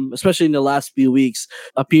Dom, especially in the last few weeks,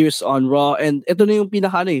 appears on Raw. And ito na yung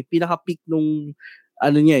pinaka-peak nung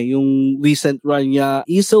yung recent run niya.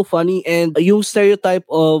 He's so funny, and yung stereotype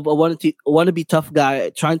of a wannabe tough guy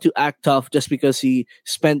trying to act tough just because he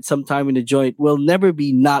spent some time in the joint will never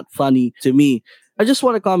be not funny to me. I just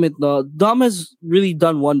want to comment, no, Dom has really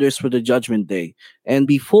done wonders for the Judgment Day. And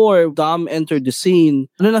before Dom entered the scene,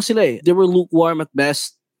 they were lukewarm at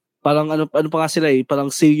best. Parang ano pa nga sila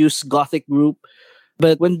parang serious gothic group.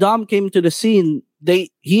 But when Dom came to the scene,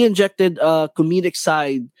 he injected a comedic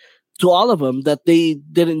side to all of them that they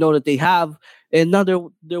didn't know that they have. And now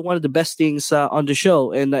they're one of the best things on the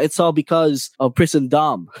show. And it's all because of Prison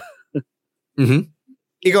Dom. Mm-hmm.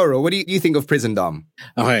 Igoro, what do you think of Prison Dom?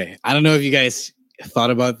 Okay, I don't know if you guys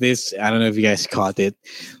thought about this. I don't know if you guys caught it,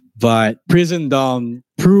 but Prison Dom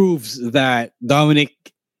proves that Dominic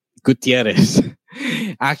Gutierrez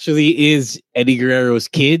actually is Eddie Guerrero's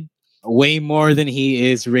kid way more than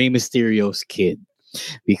he is Rey Mysterio's kid,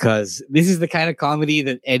 because this is the kind of comedy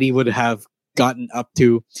that Eddie would have gotten up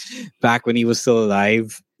to back when he was still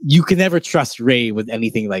alive. You can never trust Rey with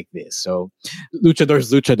anything like this. So,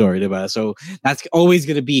 luchador's luchador, diba? So that's always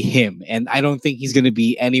going to be him. And I don't think he's going to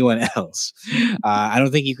be anyone else. I don't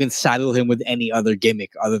think you can saddle him with any other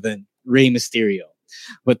gimmick other than Rey Mysterio.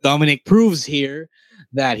 But Dominic proves here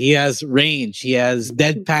that he has range. He has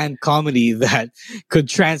deadpan comedy that could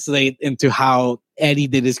translate into how Eddie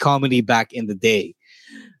did his comedy back in the day.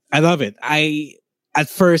 I love it. At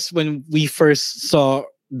first, when we first saw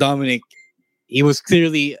Dominic, he was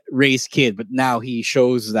clearly Rey's kid, but now he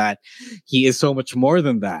shows that he is so much more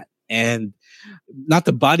than that. And not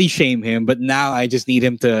to body shame him, but now I just need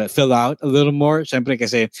him to fill out a little more. Siyempre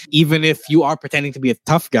kasi, even if you are pretending to be a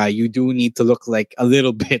tough guy, you do need to look like a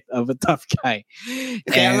little bit of a tough guy.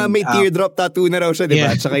 Kaya nga may teardrop tattoo na raw siya, di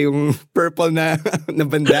ba? Tsaka yung purple na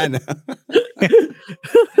bandana.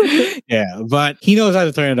 Yeah, but he knows how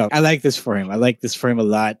to turn it up. I like this for him. I like this for him a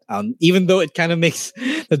lot. Even though it kind of makes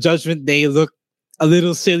the Judgment Day look a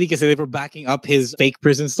little silly because they were backing up his fake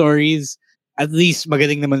prison stories. At least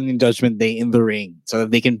magaling naman in Judgment Day in the ring so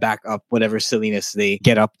that they can back up whatever silliness they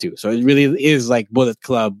get up to. So it really is like Bullet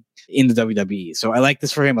Club in the WWE. So I like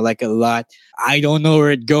this for him. I like it a lot. I don't know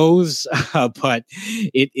where it goes, but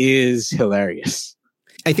it is hilarious.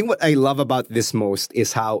 I think what I love about this most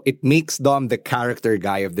is how it makes Dom the character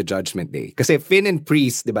guy of the Judgment Day. Kasi Finn and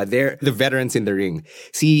Priest, diba, they're the veterans in the ring.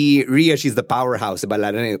 Si Rhea, she's the powerhouse, diba,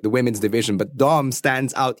 lalo na the women's division. But Dom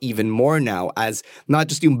stands out even more now as not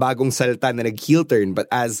just yung bagong salta na nag-heel turn, but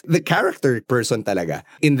as the character person talaga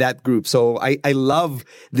in that group. So I love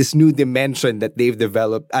this new dimension that they've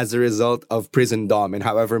developed as a result of Prison Dom and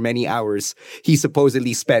however many hours he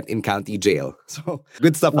supposedly spent in county jail. So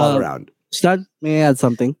good stuff all around. Stud, may I add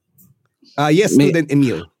something? Yes, student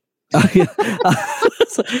Emil. I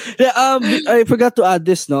forgot to add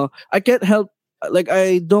this, no? I can't help, like,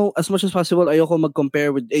 I don't, as much as possible, ayoko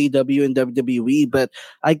mag-compare with AEW and WWE, but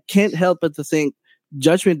I can't help but to think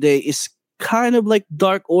Judgment Day is kind of like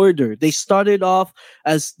Dark Order. They started off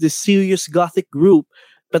as this serious gothic group,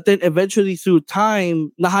 but then eventually through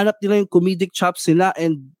time, nahanap nila yung comedic chops nila,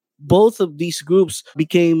 and both of these groups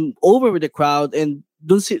became over with the crowd, and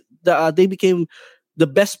they became the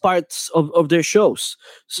best parts of their shows.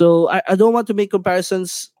 So I don't want to make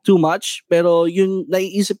comparisons too much, pero yun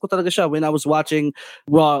naiisip ko talaga siya when I was watching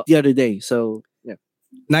Raw the other day. So yeah.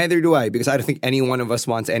 Neither do I, because I don't think any one of us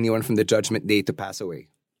wants anyone from the Judgment Day to pass away.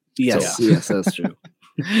 Yes, so, yes, that's true.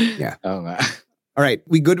 Yeah. All right,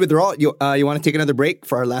 we good with Raw? You want to take another break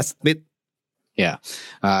for our last bit? Yeah,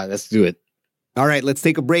 let's do it. All right, let's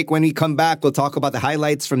take a break. When we come back, we'll talk about the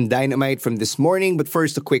highlights from Dynamite from this morning. But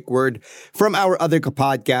first, a quick word from our other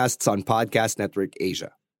podcasts on Podcast Network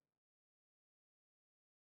Asia.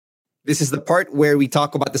 This is the part where we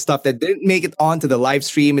talk about the stuff that didn't make it onto the live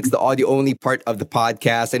stream. It's the audio-only part of the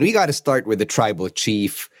podcast. And we got to start with the Tribal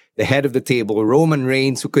Chief, the head of the table, Roman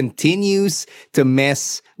Reigns, who continues to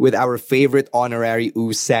mess with our favorite honorary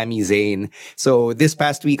Uso, Sami Zayn. So this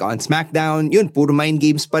past week on SmackDown, yun, puro mind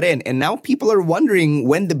games pa rin. And now people are wondering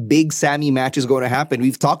when the big Sami match is going to happen.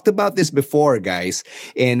 We've talked about this before, guys.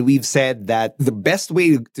 And we've said that the best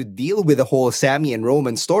way to deal with the whole Sami and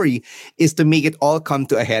Roman story is to make it all come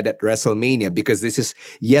to a head at WrestleMania, because this is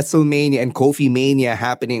Yeselmania and Kofi Mania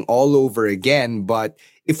happening all over again. But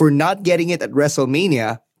if we're not getting it at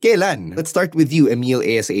WrestleMania, kailan? Let's start with you, Emil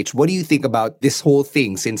ASH. What do you think about this whole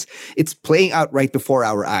thing since it's playing out right before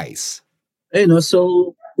our eyes?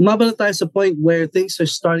 So umabot tayo sa point where things are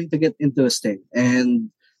starting to get interesting, and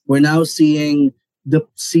we're now seeing the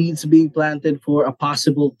seeds being planted for a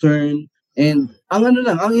possible turn. And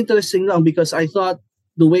ang interesting lang, because I thought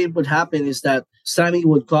the way it would happen is that Sami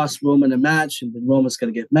would cost Roman a match, and then Roman's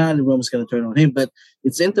gonna get mad, and Roman's gonna turn on him. But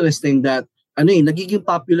it's interesting that nagiging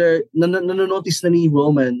popular, nanonotice na ni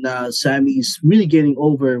Roman na Sami's really getting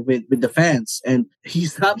over with the fans, and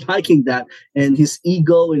he's not liking that, and his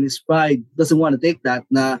ego and his pride doesn't want to take that,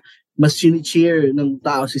 na mas chini-cheer ng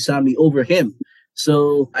tao si Sami over him.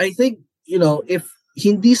 So I think, if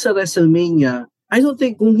hindi sa WrestleMania, I don't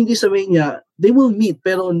think kung hindi sa Mania, they will meet,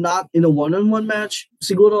 pero not in a one-on-one match.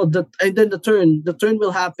 Siguro, and then the turn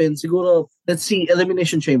will happen. Siguro, let's see,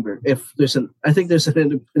 Elimination Chamber. I think there's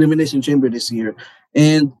an Elimination Chamber this year.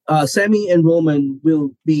 And Sami and Roman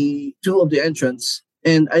will be two of the entrants.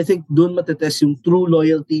 And I think dun matetest yung true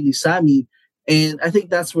loyalty ni Sami. And I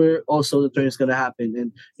think that's where also the turn is going to happen.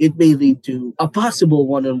 And it may lead to a possible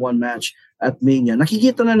one-on-one match at Mania.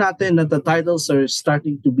 Nakikita na natin that the titles are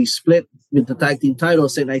starting to be split with the tag team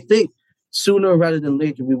titles. And I think sooner rather than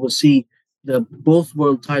later, we will see the both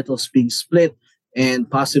world titles being split, and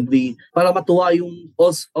possibly, para matuwa yung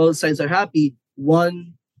all sides are happy,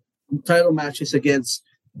 one title match is against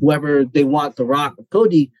whoever they want, The Rock or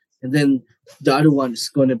Cody, and then the other one is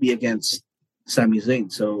going to be against Sami Zayn.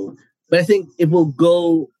 So, but I think it will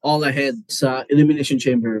go all ahead sa Elimination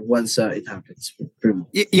Chamber once it happens.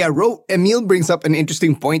 Yeah, Emil brings up an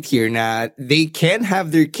interesting point here na they can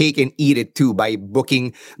have their cake and eat it too by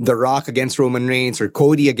booking The Rock against Roman Reigns or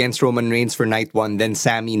Cody against Roman Reigns for night one, then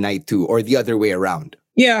Sami night two, or the other way around.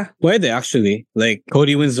 Yeah, pwede actually. Like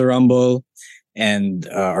Cody wins the Rumble, and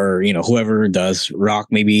or whoever does, Rock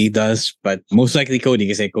maybe does, but most likely Cody,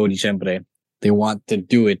 kasi Cody syempre they want to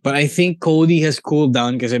do it. But I think Cody has cooled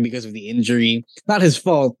down because of the injury. Not his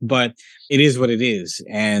fault, but it is what it is.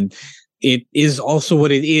 And it is also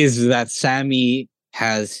what it is that Sami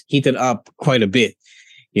has heated up quite a bit.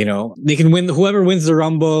 They can win. Whoever wins the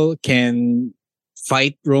Rumble can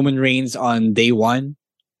fight Roman Reigns on day one.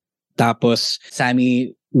 Tapos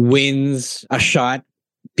Sami wins a shot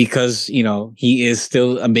because, he is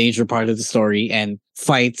still a major part of the story, and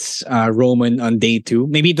fights Roman on day two.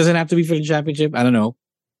 Maybe it doesn't have to be for the championship. I don't know.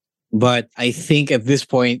 But I think at this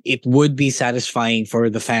point, it would be satisfying for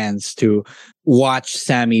the fans to watch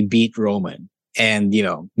Sami beat Roman and,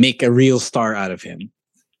 make a real star out of him.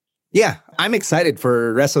 Yeah, I'm excited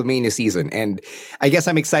for WrestleMania season, and I guess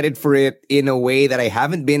I'm excited for it in a way that I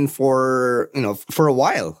haven't been for a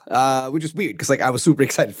while, which is weird because like I was super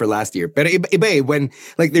excited for last year. But iba when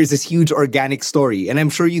like there's this huge organic story, and I'm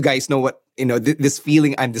sure you guys know what this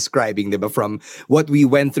feeling I'm describing, diba? From what we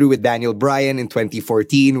went through with Daniel Bryan in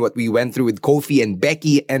 2014, what we went through with Kofi and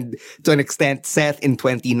Becky, and to an extent Seth in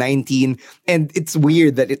 2019. And it's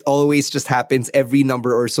weird that it always just happens every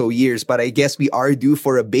number or so years, but I guess we are due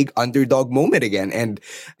for a big underdog moment again. And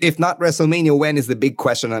if not WrestleMania, when is the big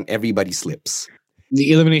question on everybody's lips?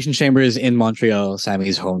 The Elimination Chamber is in Montreal,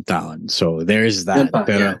 Sammy's hometown. So there's that.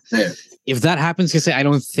 If that happens, kasi I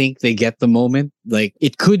don't think they get the moment. Like,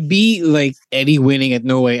 it could be like Eddie winning at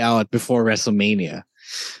No Way Out before WrestleMania.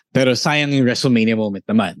 Pero sayang yung WrestleMania moment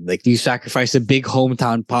naman. Like, do you sacrifice a big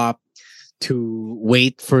hometown pop to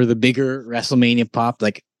wait for the bigger WrestleMania pop?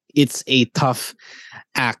 Like, it's a tough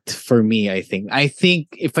act for me, I think. I think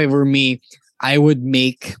if I were me, I would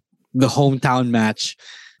make the hometown match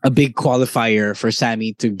a big qualifier for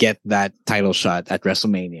Sammy to get that title shot at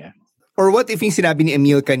WrestleMania. Or what if yung sinabi ni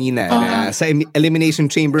Emil kanina na sa Elimination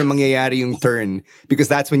Chamber mangyayari yung turn, because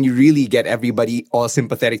that's when you really get everybody all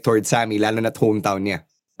sympathetic towards Sammy, lalo na't hometown niya.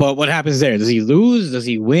 But what happens there? Does he lose? Does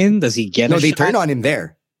he win? Does he get No, they turn on him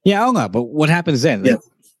there. Yeah, oo nga, but what happens then? Yeah.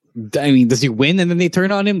 I mean, does he win and then they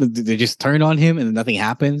turn on him? They just turn on him and then nothing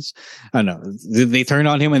happens? I don't know. They turn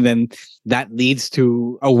on him and then that leads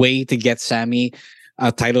to a way to get Sammy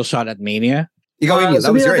a title shot at Mania?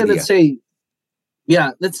 That was your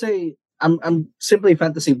idea. Let's say I'm simply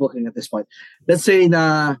fantasy booking at this point. Let's say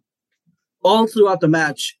na all throughout the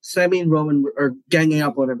match, Sammy and Roman are ganging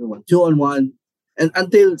up on everyone, 2-on-1, and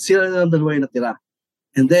until sila na lang dalawa yung natira.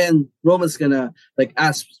 And then Roman's gonna like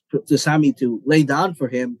ask to Sammy to lay down for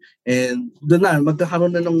him, and doon na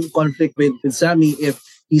magkakaroon na ng conflict with Sammy if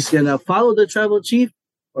he's gonna follow the tribal chief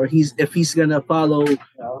or if he's gonna follow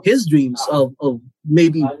his dreams of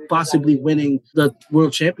maybe possibly winning the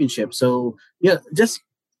world championship. So yeah, just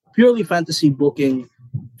purely fantasy booking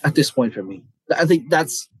at this point for me. I think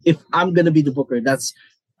that's, if I'm gonna be the booker, that's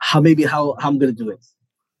how I'm gonna do it.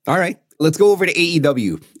 All right. Let's go over to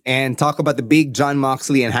AEW and talk about the big Jon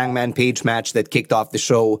Moxley and Hangman Page match that kicked off the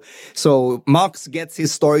show. So Mox gets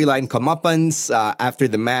his storyline comeuppance after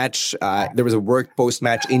the match. There was a work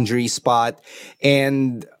post-match injury spot.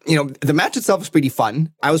 And, the match itself was pretty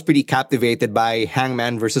fun. I was pretty captivated by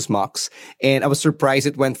Hangman versus Mox. And I was surprised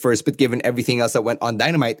it went first, but given everything else that went on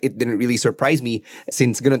Dynamite, it didn't really surprise me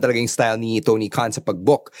since ganun talaga yung style ni Tony Khan sa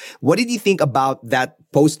pagbook. What did you think about that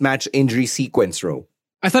post-match injury sequence, Ro?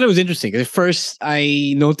 I thought it was interesting. At first,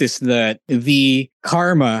 I noticed that the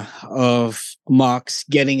karma of Mox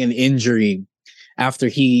getting an injury after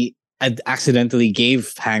he had accidentally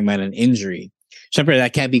gave Hangman an injury. Siyempre,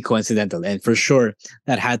 that can't be coincidental. And for sure,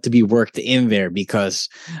 that had to be worked in there because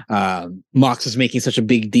Mox was making such a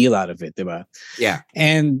big deal out of it, diba? Yeah.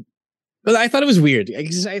 But I thought it was weird.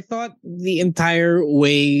 I thought the entire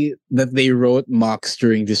way that they wrote Mox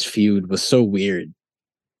during this feud was so weird.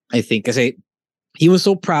 I think, because he was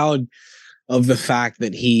so proud of the fact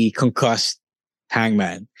that he concussed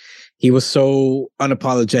Hangman. He was so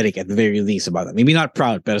unapologetic at the very least about it. Maybe not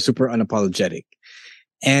proud, but super unapologetic.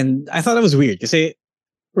 And I thought that was weird. Because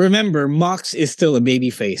remember, Mox is still a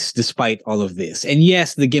babyface despite all of this. And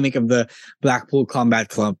yes, the gimmick of the Blackpool Combat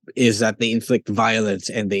Club is that they inflict violence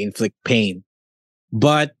and they inflict pain.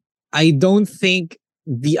 But I don't think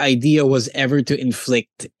the idea was ever to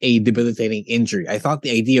inflict a debilitating injury. I thought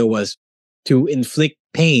the idea was to inflict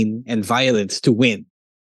pain and violence to win.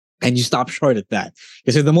 And you stop short at that.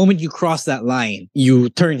 Because the moment you cross that line, you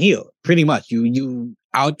turn heel. Pretty much. You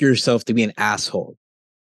out yourself to be an asshole.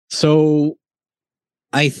 So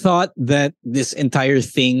I thought that this entire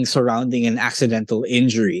thing surrounding an accidental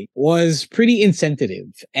injury was pretty insensitive.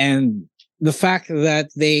 And the fact that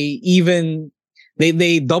they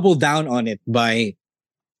double down on it by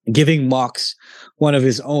giving Mox one of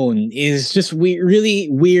his own is just really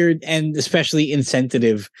weird and especially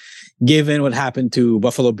insensitive given what happened to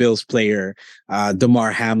Buffalo Bills player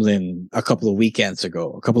Damar Hamlin a couple of weeks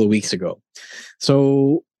ago.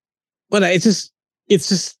 So, but it's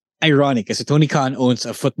just ironic because Tony Khan owns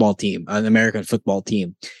a football team, an American football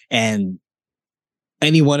team, and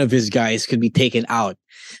any one of his guys could be taken out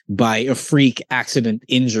by a freak accident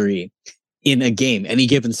injury in a game any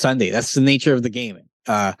given Sunday. That's the nature of the game.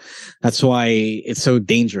 That's why it's so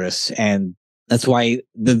dangerous, and that's why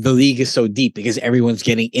the league is so deep, because everyone's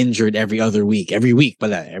getting injured every week.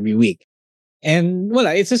 And well,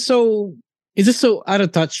 it's just so out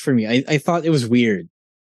of touch for me. I thought it was weird.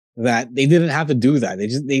 that they didn't have to do that.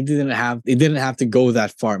 They didn't have to go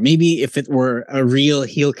that far. Maybe if it were a real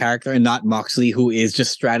heel character and not Moxley, who is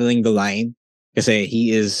just straddling the line, to say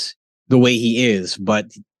he is the way he is, but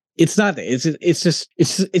it's not. It's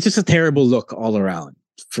just a terrible look all around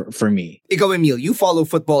for me. Ikaw, Emil, you follow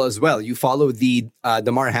football as well. You follow the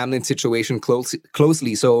Damar Hamlin situation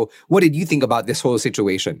closely. So, what did you think about this whole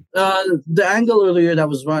situation? The angle earlier that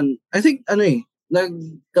was run, I think,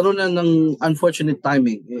 nagkaroon na ng unfortunate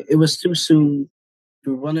timing. It was too soon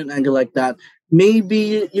to run an angle like that.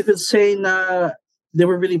 Maybe you could say na they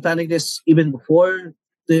were really planning this even before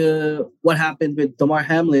what happened with Damar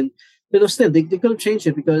Hamlin. But still, they could have changed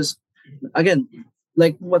it because, again,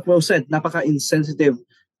 like what Rose said, napaka-insensitive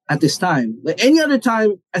at this time. Like any other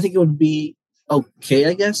time, I think it would be okay,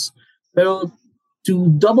 I guess. But to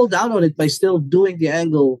double down on it by still doing the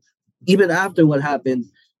angle, even after what happened,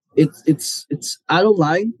 it's out of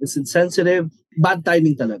line. It's insensitive. Bad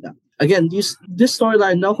timing talaga. Again, this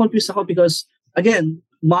storyline, now confused ako because, again,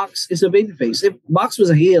 Mox is a babyface. If Mox was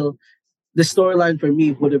a heel, the storyline for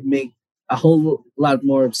me would have made a whole lot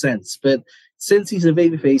more sense. But since he's a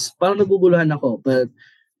babyface, parang naguguluhan ako. But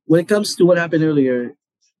when it comes to what happened earlier,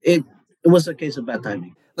 it was a case of bad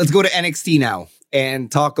timing. Let's go to NXT now and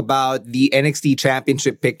talk about the NXT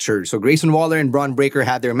Championship picture. So Grayson Waller and Braun Breaker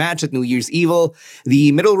had their match at New Year's Evil.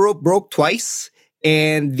 The middle rope broke twice.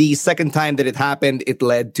 And the second time that it happened, it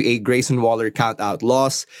led to a Grayson Waller count-out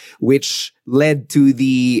loss, which led to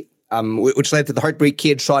the Heartbreak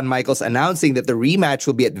Kid Shawn Michaels announcing that the rematch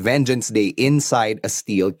will be at Vengeance Day inside a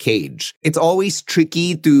steel cage. It's always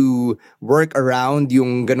tricky to work around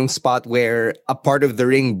yung ganung spot where a part of the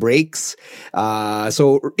ring breaks.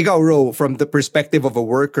 So, ikaw, Ro, from the perspective of a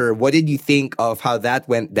worker, what did you think of how that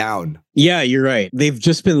went down? Yeah, you're right. They've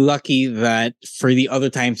just been lucky that for the other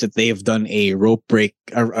times that they have done a rope break,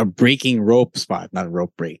 a breaking rope spot, not a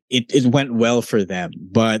rope break, it went well for them.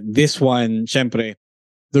 But this one, syempre,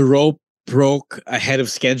 the rope broke ahead of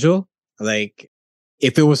schedule. Like,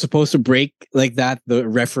 if it was supposed to break like that, the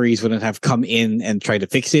referees wouldn't have come in and tried to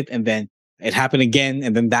fix it. And then it happened again.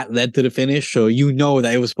 And then that led to the finish. So you know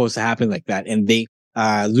that it was supposed to happen like that. And they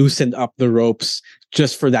loosened up the ropes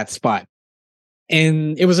just for that spot.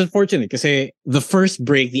 And it was unfortunate because the first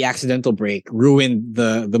break, the accidental break, ruined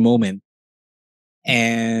the moment.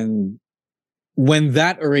 And when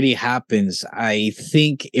that already happens, I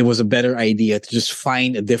think it was a better idea to just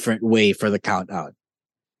find a different way for the count out.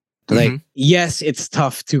 Like, yes, it's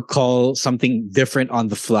tough to call something different on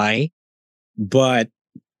the fly, but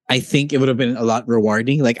I think it would have been a lot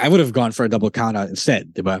rewarding. Like, I would have gone for a double count out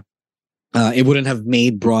instead, diba? It wouldn't have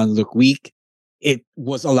made Braun look weak. It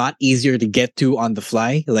was a lot easier to get to on the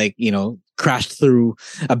fly, like, crashed through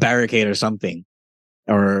a barricade or something.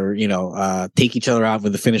 Or, take each other out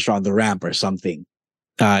with the finisher on the ramp or something.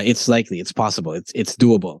 It's likely, it's possible, it's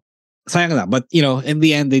doable. Sayang lang. But, in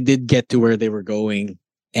the end, they did get to where they were going.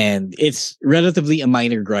 And it's relatively a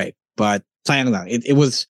minor gripe. But sayang lang. It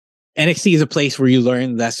was, NXT is a place where you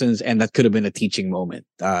learn lessons, and that could have been a teaching moment,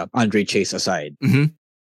 Andre Chase aside.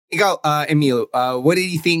 Ikaw, Emil, what did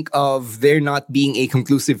you think of there not being a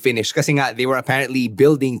conclusive finish? Kasi nga, they were apparently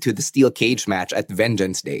building to the steel cage match at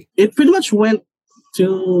Vengeance Day. It pretty much went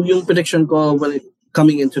to yung prediction ko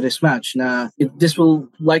coming into this match. This will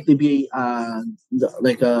likely be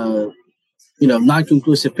like a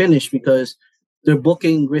non-conclusive finish because they're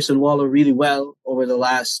booking Grayson Waller really well over the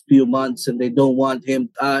last few months and they don't want him.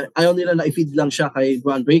 Ayaw nila na i-feed lang siya kay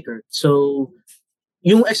Braun Breaker. So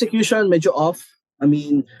yung execution medyo off. I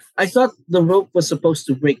mean, I thought the rope was supposed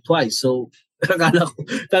to break twice. So Kala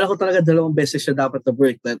ko talaga dalawang beses siya dapat na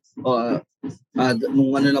break. That nung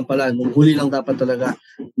huli lang dapat talaga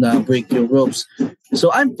na break yung ropes.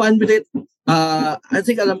 So I'm fine with it. I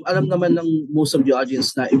think alam naman ng most of the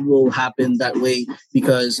audience na it will happen that way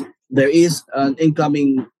because there is an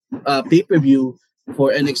incoming pay-per-view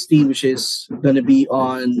for NXT which is gonna be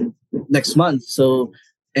on next month. So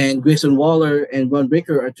and Grayson Waller and Braun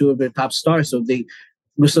Breaker are two of their top stars. So they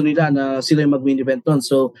gusto nila na sila yung mag-main event on.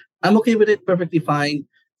 So I'm okay with it, perfectly fine.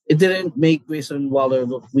 It didn't make Grayson Waller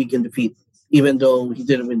look weak in defeat, even though he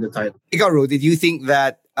didn't win the title. Ikaw, Ro, did you think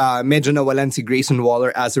that medyo nawalan si Grayson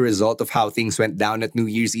Waller as a result of how things went down at New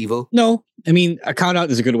Year's Evil? No. I mean, a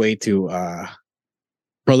count-out is a good way to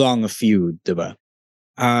prolong a feud, diba?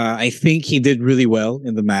 I think he did really well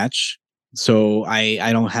in the match. So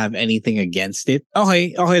I don't have anything against it.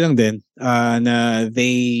 Okay lang din. Na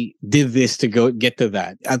they did this to get to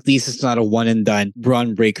that. At least it's not a one and done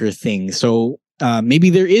Braun Breaker thing. So maybe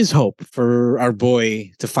there is hope for our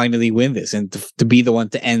boy to finally win this and to be the one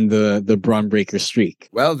to end the Braun Breaker streak.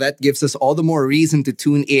 Well, that gives us all the more reason to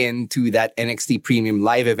tune in to that NXT Premium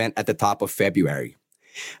Live event at the top of February.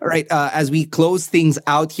 All right, as we close things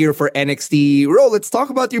out here for NXT, Ro, let's talk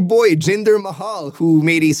about your boy, Jinder Mahal, who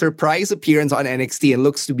made a surprise appearance on NXT and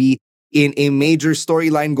looks to be in a major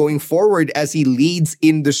storyline going forward as he leads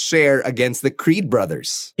in the share against the Creed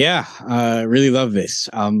brothers. Yeah, really love this.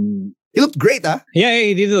 He looked great, huh? Yeah,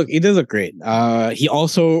 he did look great. He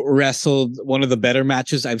also wrestled one of the better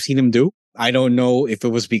matches I've seen him do. I don't know if it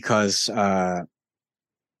was because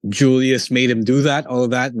Julius made him do that, all of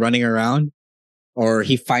that running around, or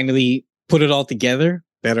he finally put it all together.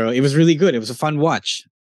 But it was really good. It was a fun watch.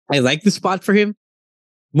 I like the spot for him,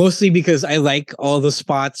 mostly because I like all the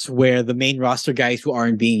spots where the main roster guys who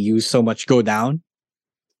aren't being used so much go down.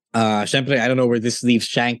 Syempre, I don't know where this leaves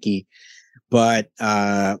Shanky, but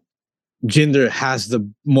Jinder has the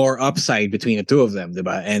more upside between the two of them,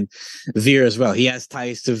 diba? And Veer as well. He has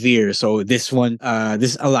ties to Veer, so this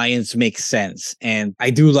alliance makes sense. And I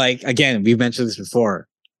do like, again, we've mentioned this before,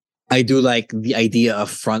 I do like the idea of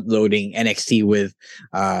front-loading NXT with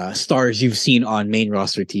stars you've seen on main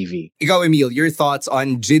roster TV. Ikaw, Emil, your thoughts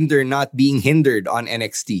on Jinder not being hindered on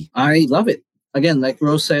NXT? I love it. Again, like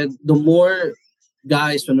Rose said, the more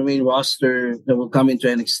guys from the main roster that will come into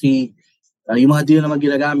NXT, yung mga di na naman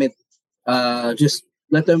ginagamit, just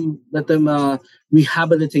let them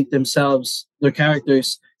rehabilitate themselves, their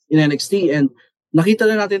characters in NXT. And nakita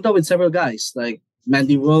na natin to with several guys like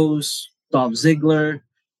Mandy Rose, Dolph Ziggler.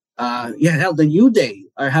 Hell, the New Day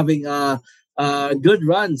are having a good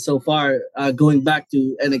run so far, going back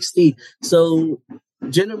to NXT. So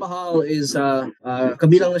Jinder Mahal is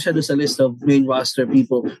kabilang na siya doon sa list of main roster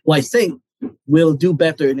people who I think will do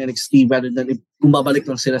better in NXT rather than kung babalik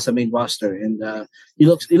lang sila sa main roster. And he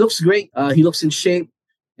looks great. He looks in shape,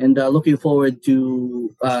 and looking forward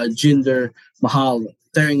to Jinder Mahal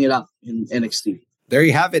tearing it up in NXT. There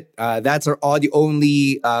you have it. That's our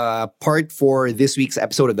audio-only part for this week's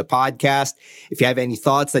episode of the podcast. If you have any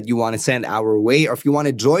thoughts that you want to send our way, or if you want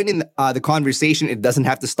to join in the conversation, it doesn't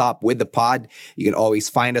have to stop with the pod. You can always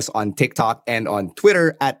find us on TikTok and on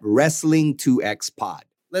Twitter at Wrestling2XPod.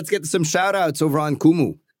 Let's get to some shout-outs over on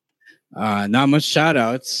Kumu. Not much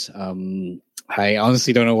shout-outs. I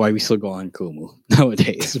honestly don't know why we still go on Kumu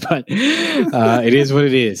nowadays, but it is what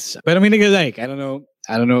it is. But I mean,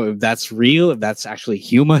 I don't know if that's real, if that's actually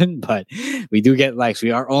human, but we do get likes.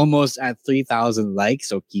 We are almost at 3,000 likes,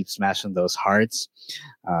 so keep smashing those hearts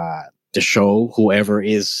to show whoever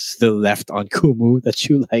is still left on Kumu that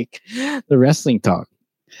you like the wrestling talk.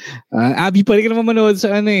 Abby, pwede ka naman manood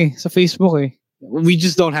sa Facebook eh. We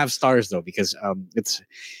just don't have stars though, because it's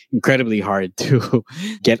incredibly hard to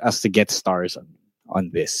get us to get stars on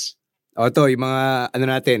this. O ito, yung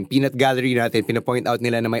mga, peanut gallery natin, pinapoint out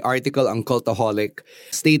nila na may article ang Cultaholic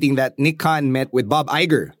stating that Nick Khan met with Bob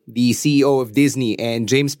Iger, the CEO of Disney, and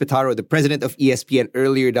James Pitaro, the president of ESPN,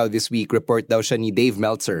 earlier daw this week. Report daw siya ni Dave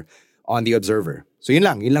Meltzer on The Observer. So yun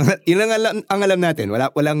lang ang alam natin.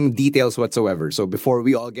 Walang details whatsoever. So before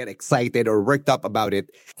we all get excited or worked up about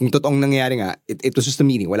it, kung totoong nangyayari nga, it was just a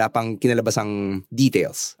meeting. Wala pang kinalabasang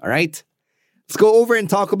details. All right? Let's go over and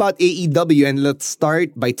talk about AEW, and let's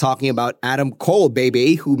start by talking about Adam Cole,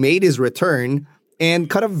 baby, who made his return and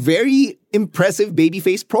cut a very impressive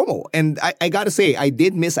babyface promo. And I gotta say, I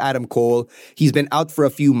did miss Adam Cole. He's been out for a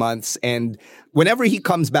few months, and whenever he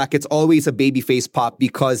comes back, it's always a babyface pop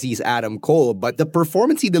because he's Adam Cole. But the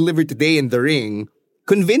performance he delivered today in the ring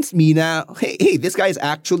convinced me na, hey, this guy is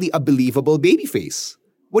actually a believable babyface.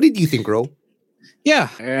 What did you think, Ro? Yeah,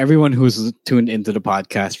 everyone who's tuned into the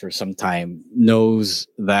podcast for some time knows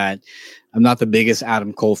that I'm not the biggest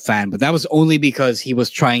Adam Cole fan, but that was only because he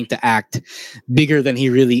was trying to act bigger than he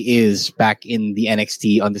really is back in the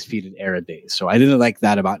NXT Undisputed Era days. So I didn't like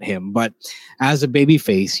that about him. But as a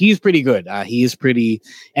babyface, he's pretty good. He is pretty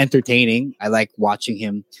entertaining. I like watching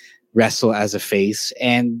him wrestle as a face,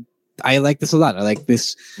 and I like this a lot. I like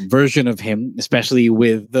this version of him, especially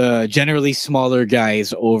with the generally smaller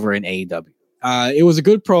guys over in AEW. It was a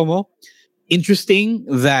good promo. Interesting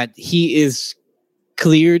that he is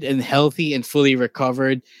cleared and healthy and fully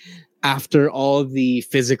recovered after all the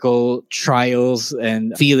physical trials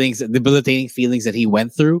and feelings, debilitating feelings that he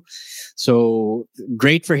went through. So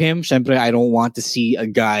great for him. Syempre, I don't want to see a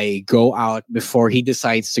guy go out before he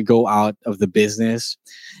decides to go out of the business.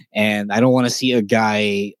 And I don't want to see a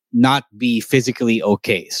guy not be physically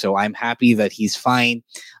okay. So I'm happy that he's fine.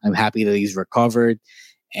 I'm happy that he's recovered.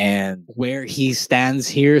 And where he stands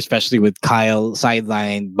here, especially with Kyle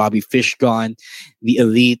sidelined, Bobby Fish gone, the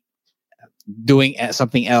Elite, doing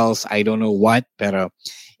something else. I don't know what, pero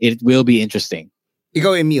it will be interesting.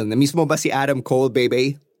 Ikaw, Emil, na-miss mo ba si Adam Cole,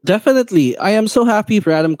 baby? Definitely. I am so happy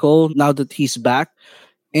for Adam Cole now that he's back.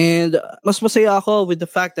 And mas masaya ako with the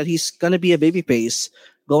fact that he's gonna be a babyface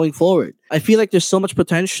going forward. I feel like there's so much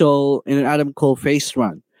potential in an Adam Cole face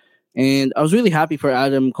run. And I was really happy for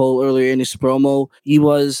Adam Cole earlier in his promo. He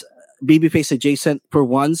was babyface adjacent for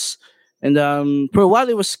once. And for a while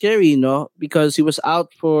it was scary, because he was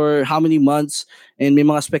out for how many months, and may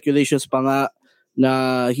mga speculations pa nga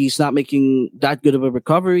na he's not making that good of a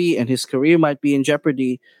recovery and his career might be in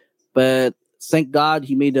jeopardy. But thank God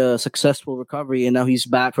he made a successful recovery and now he's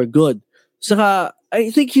back for good. Saka,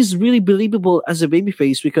 I think he's really believable as a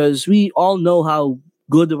babyface because we all know how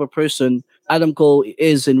good of a person Adam Cole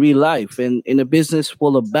is in real life. And in a business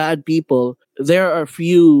full of bad people, there are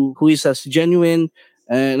few who is as genuine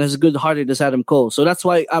and as good-hearted as Adam Cole. So that's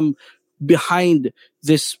why I'm behind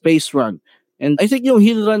this space run. And I think yung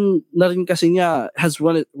heel run na rin kasi niya has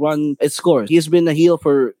run its course. He has been a heel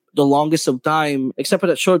for the longest of time, except for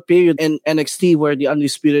that short period in NXT where the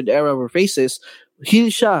Undisputed Era were faces. Heel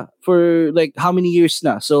siya for like how many years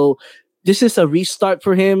na. So this is a restart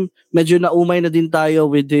for him. Medyo naumay na din tayo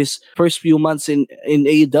with his first few months in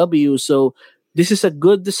AEW. So this is a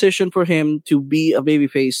good decision for him to be a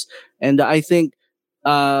babyface. And I think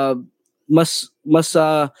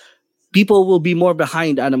people will be more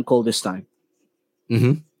behind Adam Cole this time.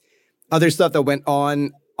 Mm-hmm. Other stuff that went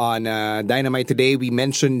on Dynamite today, we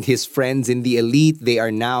mentioned his friends in the Elite. They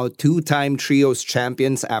are now 2-time Trios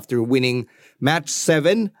champions after winning match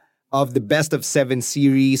 7 of the Best of 7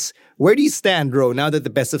 series. Where do you stand, Ro, now that the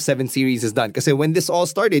Best of 7 series is done? Because when this all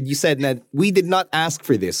started, you said that we did not ask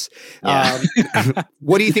for this. Yeah.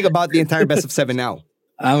 What do you think about the entire Best of 7 now?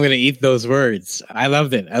 I'm going to eat those words. I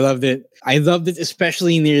loved it. I loved it,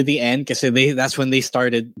 especially near the end, because that's when they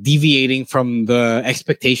started deviating from the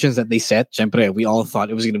expectations that they set. Siyempre, we all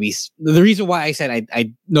thought it was going to be... The reason why I said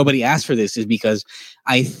nobody asked for this is because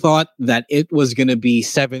I thought that it was going to be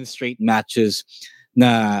 7 straight matches,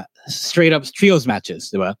 na straight up trios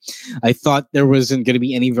matches. Diba? I thought there wasn't going to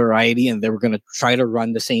be any variety and they were going to try to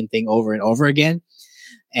run the same thing over and over again.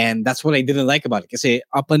 And that's what I didn't like about it. Because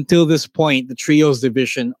up until this point, the trios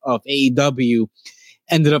division of AEW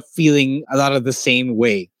ended up feeling a lot of the same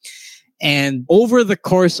way. And over the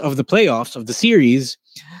course of the playoffs of the series,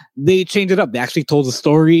 they changed it up. They actually told the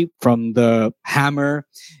story from the Hammer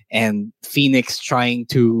and Phoenix trying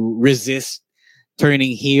to resist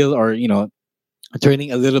turning heel or,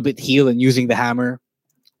 turning a little bit heel and using the Hammer,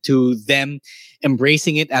 to them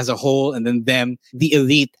embracing it as a whole, and then the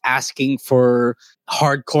Elite asking for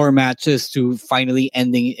hardcore matches to finally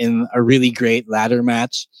ending in a really great ladder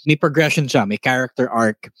match. May progression siya, may character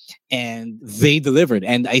arc, and they delivered.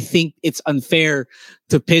 And I think it's unfair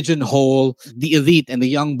to pigeonhole the Elite and the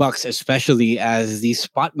Young Bucks especially as these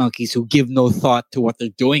spot monkeys who give no thought to what they're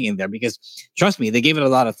doing in there, because trust me, they gave it a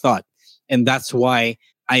lot of thought. And that's why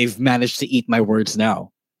I've managed to eat my words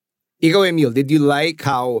now. Ikaw, Emil, did you like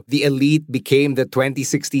how the Elite became the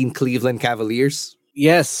 2016 Cleveland Cavaliers?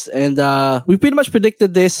 Yes, and we pretty much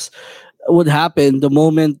predicted this would happen the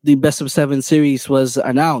moment the Best of 7 series was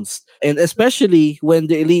announced. And especially when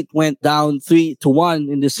the Elite went down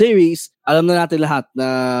 3-1 in the series, alam na natin lahat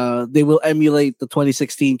na they will emulate the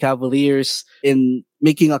 2016 Cavaliers in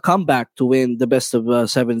making a comeback to win the Best of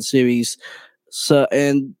 7 series. So,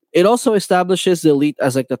 and it also establishes the Elite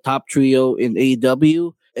as like the top trio in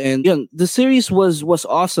AEW. And the series was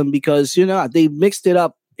awesome because they mixed it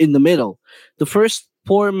up in the middle. The first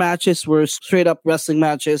 4 matches were straight up wrestling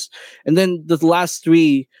matches, and then the last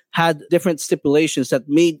 3 had different stipulations that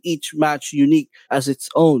made each match unique as its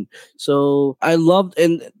own. So I loved,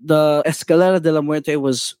 and the Escalera de la Muerte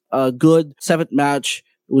was a good 7th match.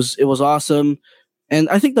 It was awesome, and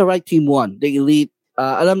I think the right team won. The Elite.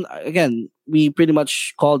 Again, we pretty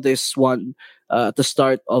much called this one at the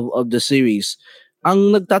start of the series.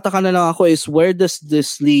 Ang nagtataka na lang ako is where does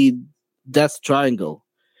this lead Death Triangle?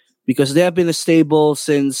 Because they have been a stable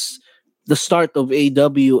since the start of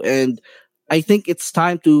AEW, and I think it's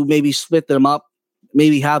time to maybe split them up,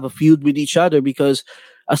 maybe have a feud with each other, because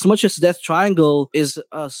as much as Death Triangle is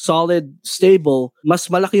a solid stable, mas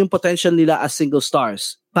malaki yung potential nila as single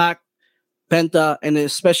stars. Pac, Penta, and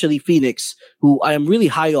especially Phoenix, who I am really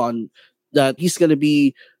high on, that he's going to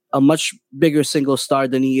be a much bigger single star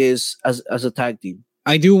than he is as a tag team.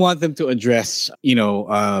 I do want them to address,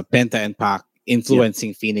 Penta and Pac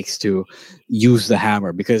influencing Phoenix to use the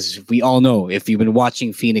hammer, because we all know, if you've been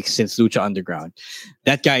watching Phoenix since Lucha Underground,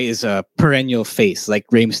 that guy is a perennial face like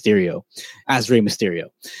Rey Mysterio.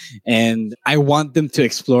 And I want them to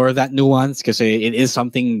explore that nuance, because it is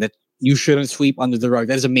something that you shouldn't sweep under the rug.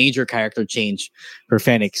 That is a major character change for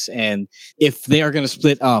Phoenix. And if they are going to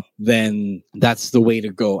split up, then that's the way to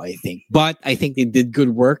go, I think. But I think they did good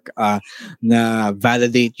work na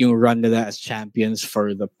validate yung run nila as champions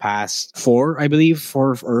for the past 4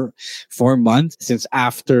 months since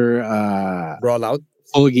after Brawl Out.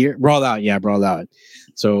 Full Gear. Brawl Out.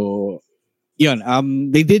 So,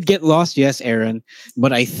 yun, they did get lost, yes, Aaron,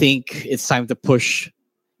 but I think it's time to push,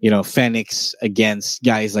 Phoenix against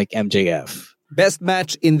guys like MJF. Best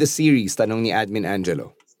match in the series, tanong ni Admin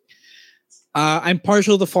Angelo. I'm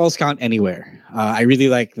partial to Falls Count Anywhere. I really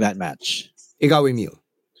like that match. Ikaw, Emil.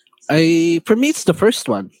 For me, it's the first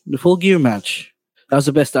one, the Full Gear match. That was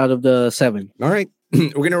the best out of the 7. All right.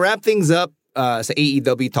 We're gonna wrap things up sa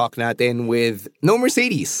AEW talk natin with no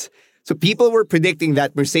Mercedes. So people were predicting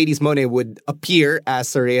that Mercedes Moné would appear as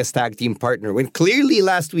Soraya's tag team partner when clearly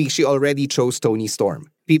last week she already chose Toni Storm.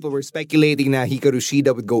 People were speculating na Hikaru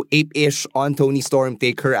Shida would go ape-ish on Toni Storm,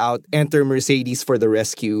 take her out, enter Mercedes for the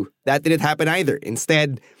rescue. That didn't happen either.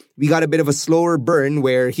 Instead, we got a bit of a slower burn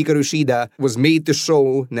where Hikaru Shida was made to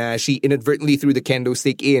show na she inadvertently threw the kendo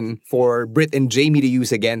stick in for Britt and Jamie to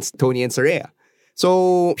use against Toni and Saraya.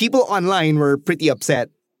 So people online were pretty upset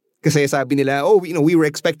kasi sabi nila, we were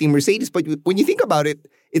expecting Mercedes. But when you think about it,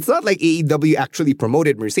 it's not like AEW actually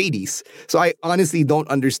promoted Mercedes. So I honestly don't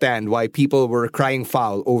understand why people were crying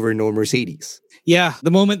foul over no Mercedes. Yeah,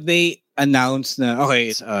 the moment they announced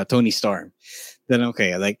it's Toni Storm, then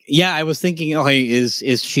I was thinking, is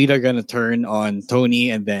Shida gonna turn on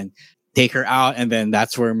Toni and then take her out, and then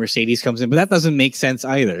that's where Mercedes comes in? But that doesn't make sense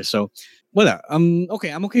either. So, I'm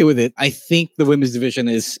okay with it. I think the women's division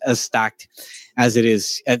is as stacked as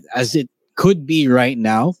it could be right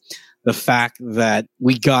now. The fact that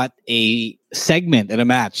we got a segment and a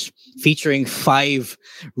match featuring 5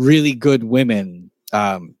 really good women.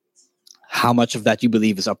 How much of that you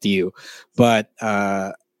believe is up to you, but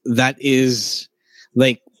that is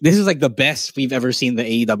this is the best we've ever seen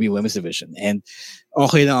the AEW women's division. And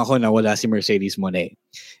okay lang ako na wala si Mercedes Moné.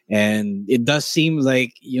 And it does seem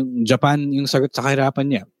like yung Japan yung sagot sa kahirapan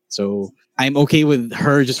niya. So I'm okay with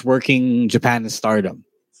her just working Japan and Stardom,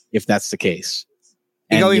 if that's the case.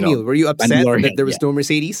 And, Ikaw, Emil, were you upset that there was no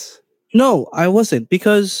Mercedes? No, I wasn't,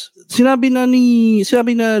 because sinabi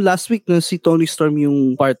na last week na si Toni Storm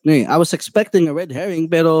yung partner. I was expecting a red herring,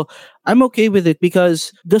 pero I'm okay with it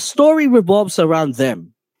because the story revolves around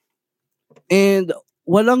them. And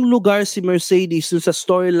walang lugar si Mercedes dun sa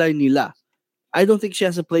storyline nila. I don't think she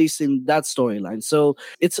has a place in that storyline. So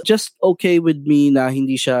it's just okay with me na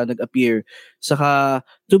hindi siya nag-appear. Saka,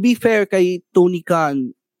 to be fair kay Tony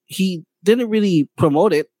Khan, he didn't really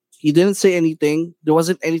promote it. He didn't say anything. There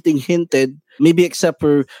wasn't anything hinted, maybe except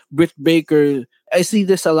for Britt Baker. I see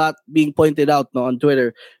this a lot being pointed out on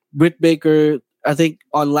Twitter. Britt Baker, I think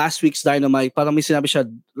on last week's Dynamite, parang may sinabi siya,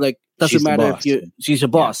 doesn't matter if she's a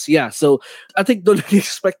boss. Yeah. So I think don't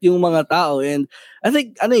expect yung mga tao. And I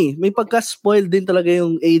think, may pagka-spoiled din talaga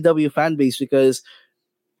yung AEW fan base because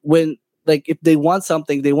when, if they want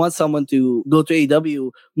something, they want someone to go to AEW,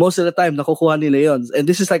 most of the time, nakukuha nila yun. And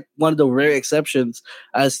this is one of the rare exceptions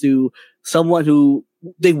as to someone who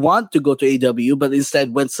they want to go to AEW, but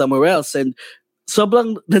instead went somewhere else. And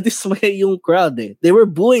sobrang nadismay yung crowd eh. They were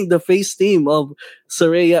booing the face team of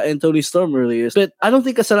Saraya and Toni Storm earlier. But I don't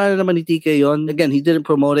think kasalanan naman ni TK yon. Again, he didn't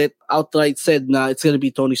promote it. Outright said na it's going to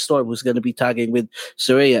be Toni Storm who's going to be tagging with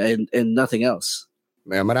Saraya and nothing else.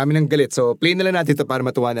 Marami nang galit. So, play na lang natin ito para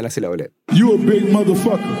matuwa na lang sila ulit. You a big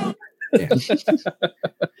motherfucker. Yeah.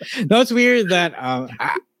 No, it's weird that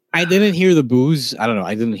I didn't hear the boos. I don't know.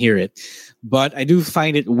 I didn't hear it. But I do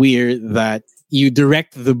find it weird that you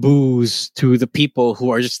direct the boos to the people who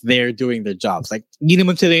are just there doing their jobs. Hindi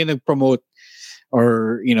naman sila yung nag-promote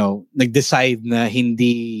or, nag-decide na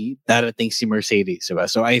hindi darating si Mercedes. Diba?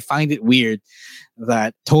 So I find it weird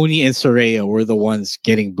that Toni and Saraya were the ones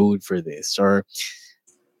getting booed for this. Or,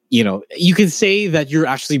 you can say that you're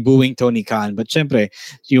actually booing Tony Khan, but syempre,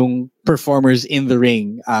 yung performers in the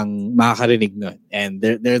ring ang makakarinig nun. And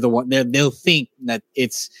they're the one, they'll think that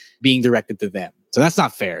it's being directed to them. So that's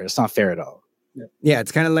not fair. It's not fair at all. Yeah,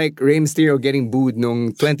 it's kind of like Rey Mysterio getting booed nung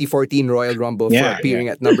 2014 Royal Rumble for appearing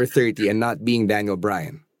at number 30 and not being Daniel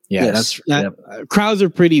Bryan. Yeah, crowds are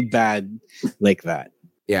pretty bad like that.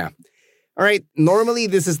 Yeah. All right, normally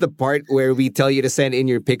this is the part where we tell you to send in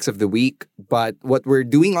your picks of the week, but what we're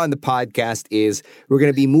doing on the podcast is we're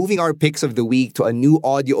going to be moving our picks of the week to a new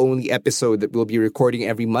audio-only episode that we'll be recording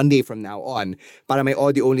every Monday from now on. Para may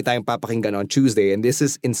audio-only tayong papakinggan on Tuesday, and this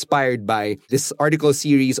is inspired by this article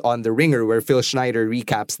series on The Ringer where Phil Schneider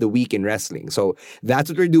recaps the week in wrestling. So that's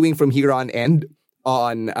what we're doing from here on end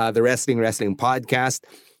on the Wrestling podcast.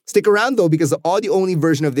 Stick around though, because the audio-only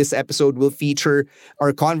version of this episode will feature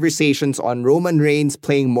our conversations on Roman Reigns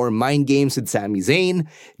playing more mind games with Sami Zayn,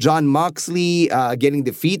 Jon Moxley getting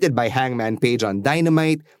defeated by Hangman Page on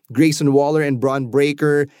Dynamite, Grayson Waller and Braun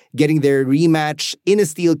Breaker getting their rematch in a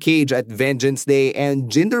steel cage at Vengeance Day,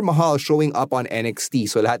 and Jinder Mahal showing up on NXT.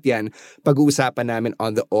 So lahat yan pag-uusapan namin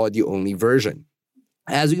on the audio-only version.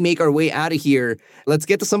 As we make our way out of here, let's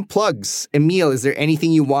get to some plugs. Emil, is there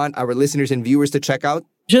anything you want our listeners and viewers to check out?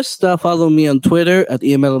 Just follow me on Twitter at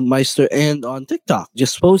EMLMeister and on TikTok.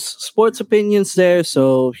 Just post sports opinions there.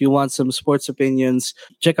 So if you want some sports opinions,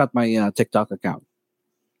 check out my TikTok account.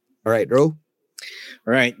 All right, Ro. All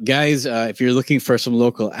right, guys, if you're looking for some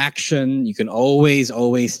local action, you can always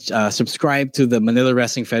subscribe to the Manila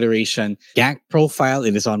Wrestling Federation Gank profile.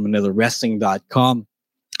 It is on manilawrestling.com.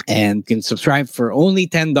 And you can subscribe for only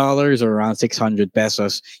 $10 or around 600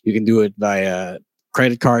 pesos. You can do it via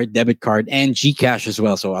credit card, debit card, and GCash as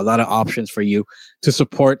well. So a lot of options for you to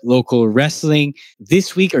support local wrestling.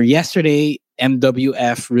 This week or yesterday,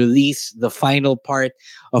 MWF released the final part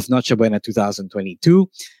of Noche Buena 2022.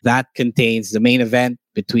 That contains the main event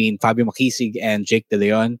between Fabio Makisig and Jake De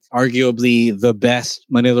Leon. Arguably the best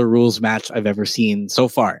Manila Rules match I've ever seen so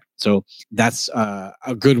far. So that's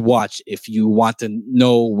a good watch if you want to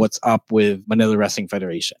know what's up with Manila Wrestling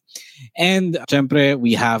Federation. And syempre,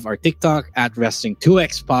 we have our TikTok at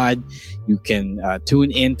Wrestling2XPod. You can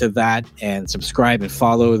tune into that and subscribe and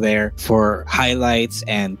follow there for highlights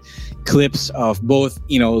and clips of both,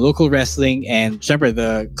 local wrestling and syempre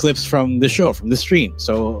the clips from the show, from the stream.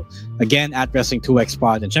 So again, at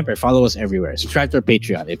Wrestling2XPod, and syempre follow us everywhere. Subscribe to our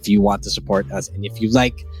Patreon if you want to support us and if you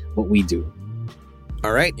like what we do.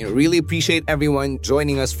 All right, really appreciate everyone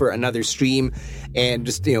joining us for another stream and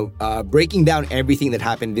just, breaking down everything that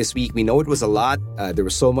happened this week. We know it was a lot. There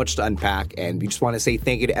was so much to unpack, and we just want to say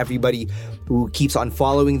thank you to everybody who keeps on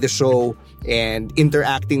following the show and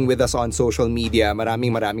interacting with us on social media. Maraming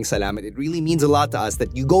salamat. It really means a lot to us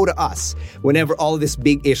that you go to us whenever all this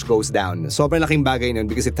big ish goes down. Sobrang laking bagay nun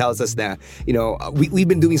because it tells us that, we've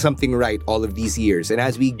been doing something right all of these years. And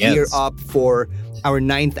as we gear up for our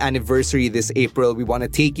 9th anniversary this April, we want to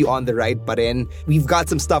take you on the ride pa rin. We've got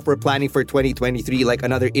some stuff we're planning for 2023, like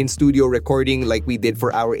another in-studio recording like we did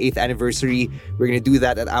for our 8th anniversary. We're going to do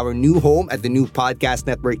that at our new home at the new Podcast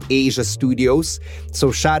Network Asia Studios.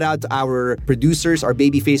 So shout out to our producers, our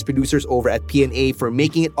babyface producers over at PNA for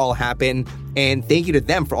making it all happen. And thank you to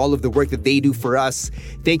them for all of the work that they do for us.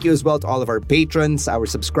 Thank you as well to all of our patrons, our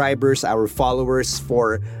subscribers, our followers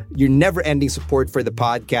for your never-ending support for the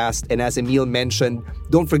podcast. And as Emil mentioned,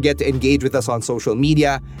 don't forget to engage with us on social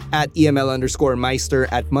media at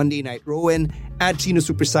EML_Meister, at Monday Night Rowan, at Chino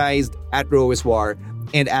Supersized, at Rowiswar,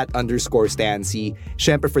 and at _Stancy.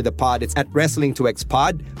 Syempre for the pod, it's at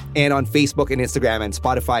Wrestling2XPod. And on Facebook and Instagram and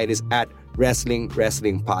Spotify, it is at Wrestling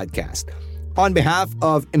Podcast. On behalf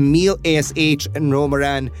of Emil, ASH, and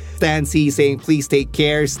Romaran, Stancy saying please take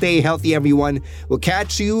care, stay healthy everyone. We'll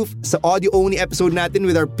catch you sa audio-only episode natin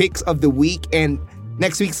with our picks of the week, and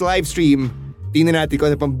next week's live stream, tingnan natin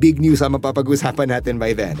kung ano pang big news ang mapapag-usapan natin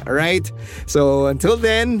by then. Alright? So until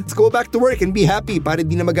then, let's go back to work and be happy para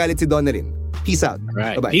di na magalit si Donna rin. Peace out.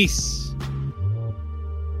 Alright, bye-bye. Peace.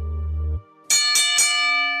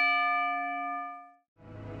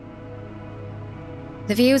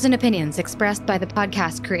 The views and opinions expressed by the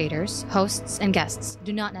podcast creators, hosts, and guests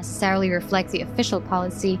do not necessarily reflect the official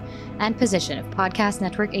policy and position of Podcast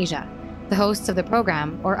Network Asia, the hosts of the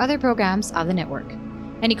program, or other programs of the network.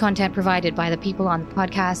 Any content provided by the people on the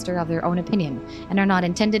podcast are of their own opinion and are not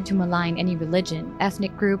intended to malign any religion,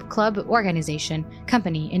 ethnic group, club, organization,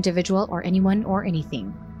 company, individual, or anyone or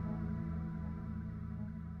anything.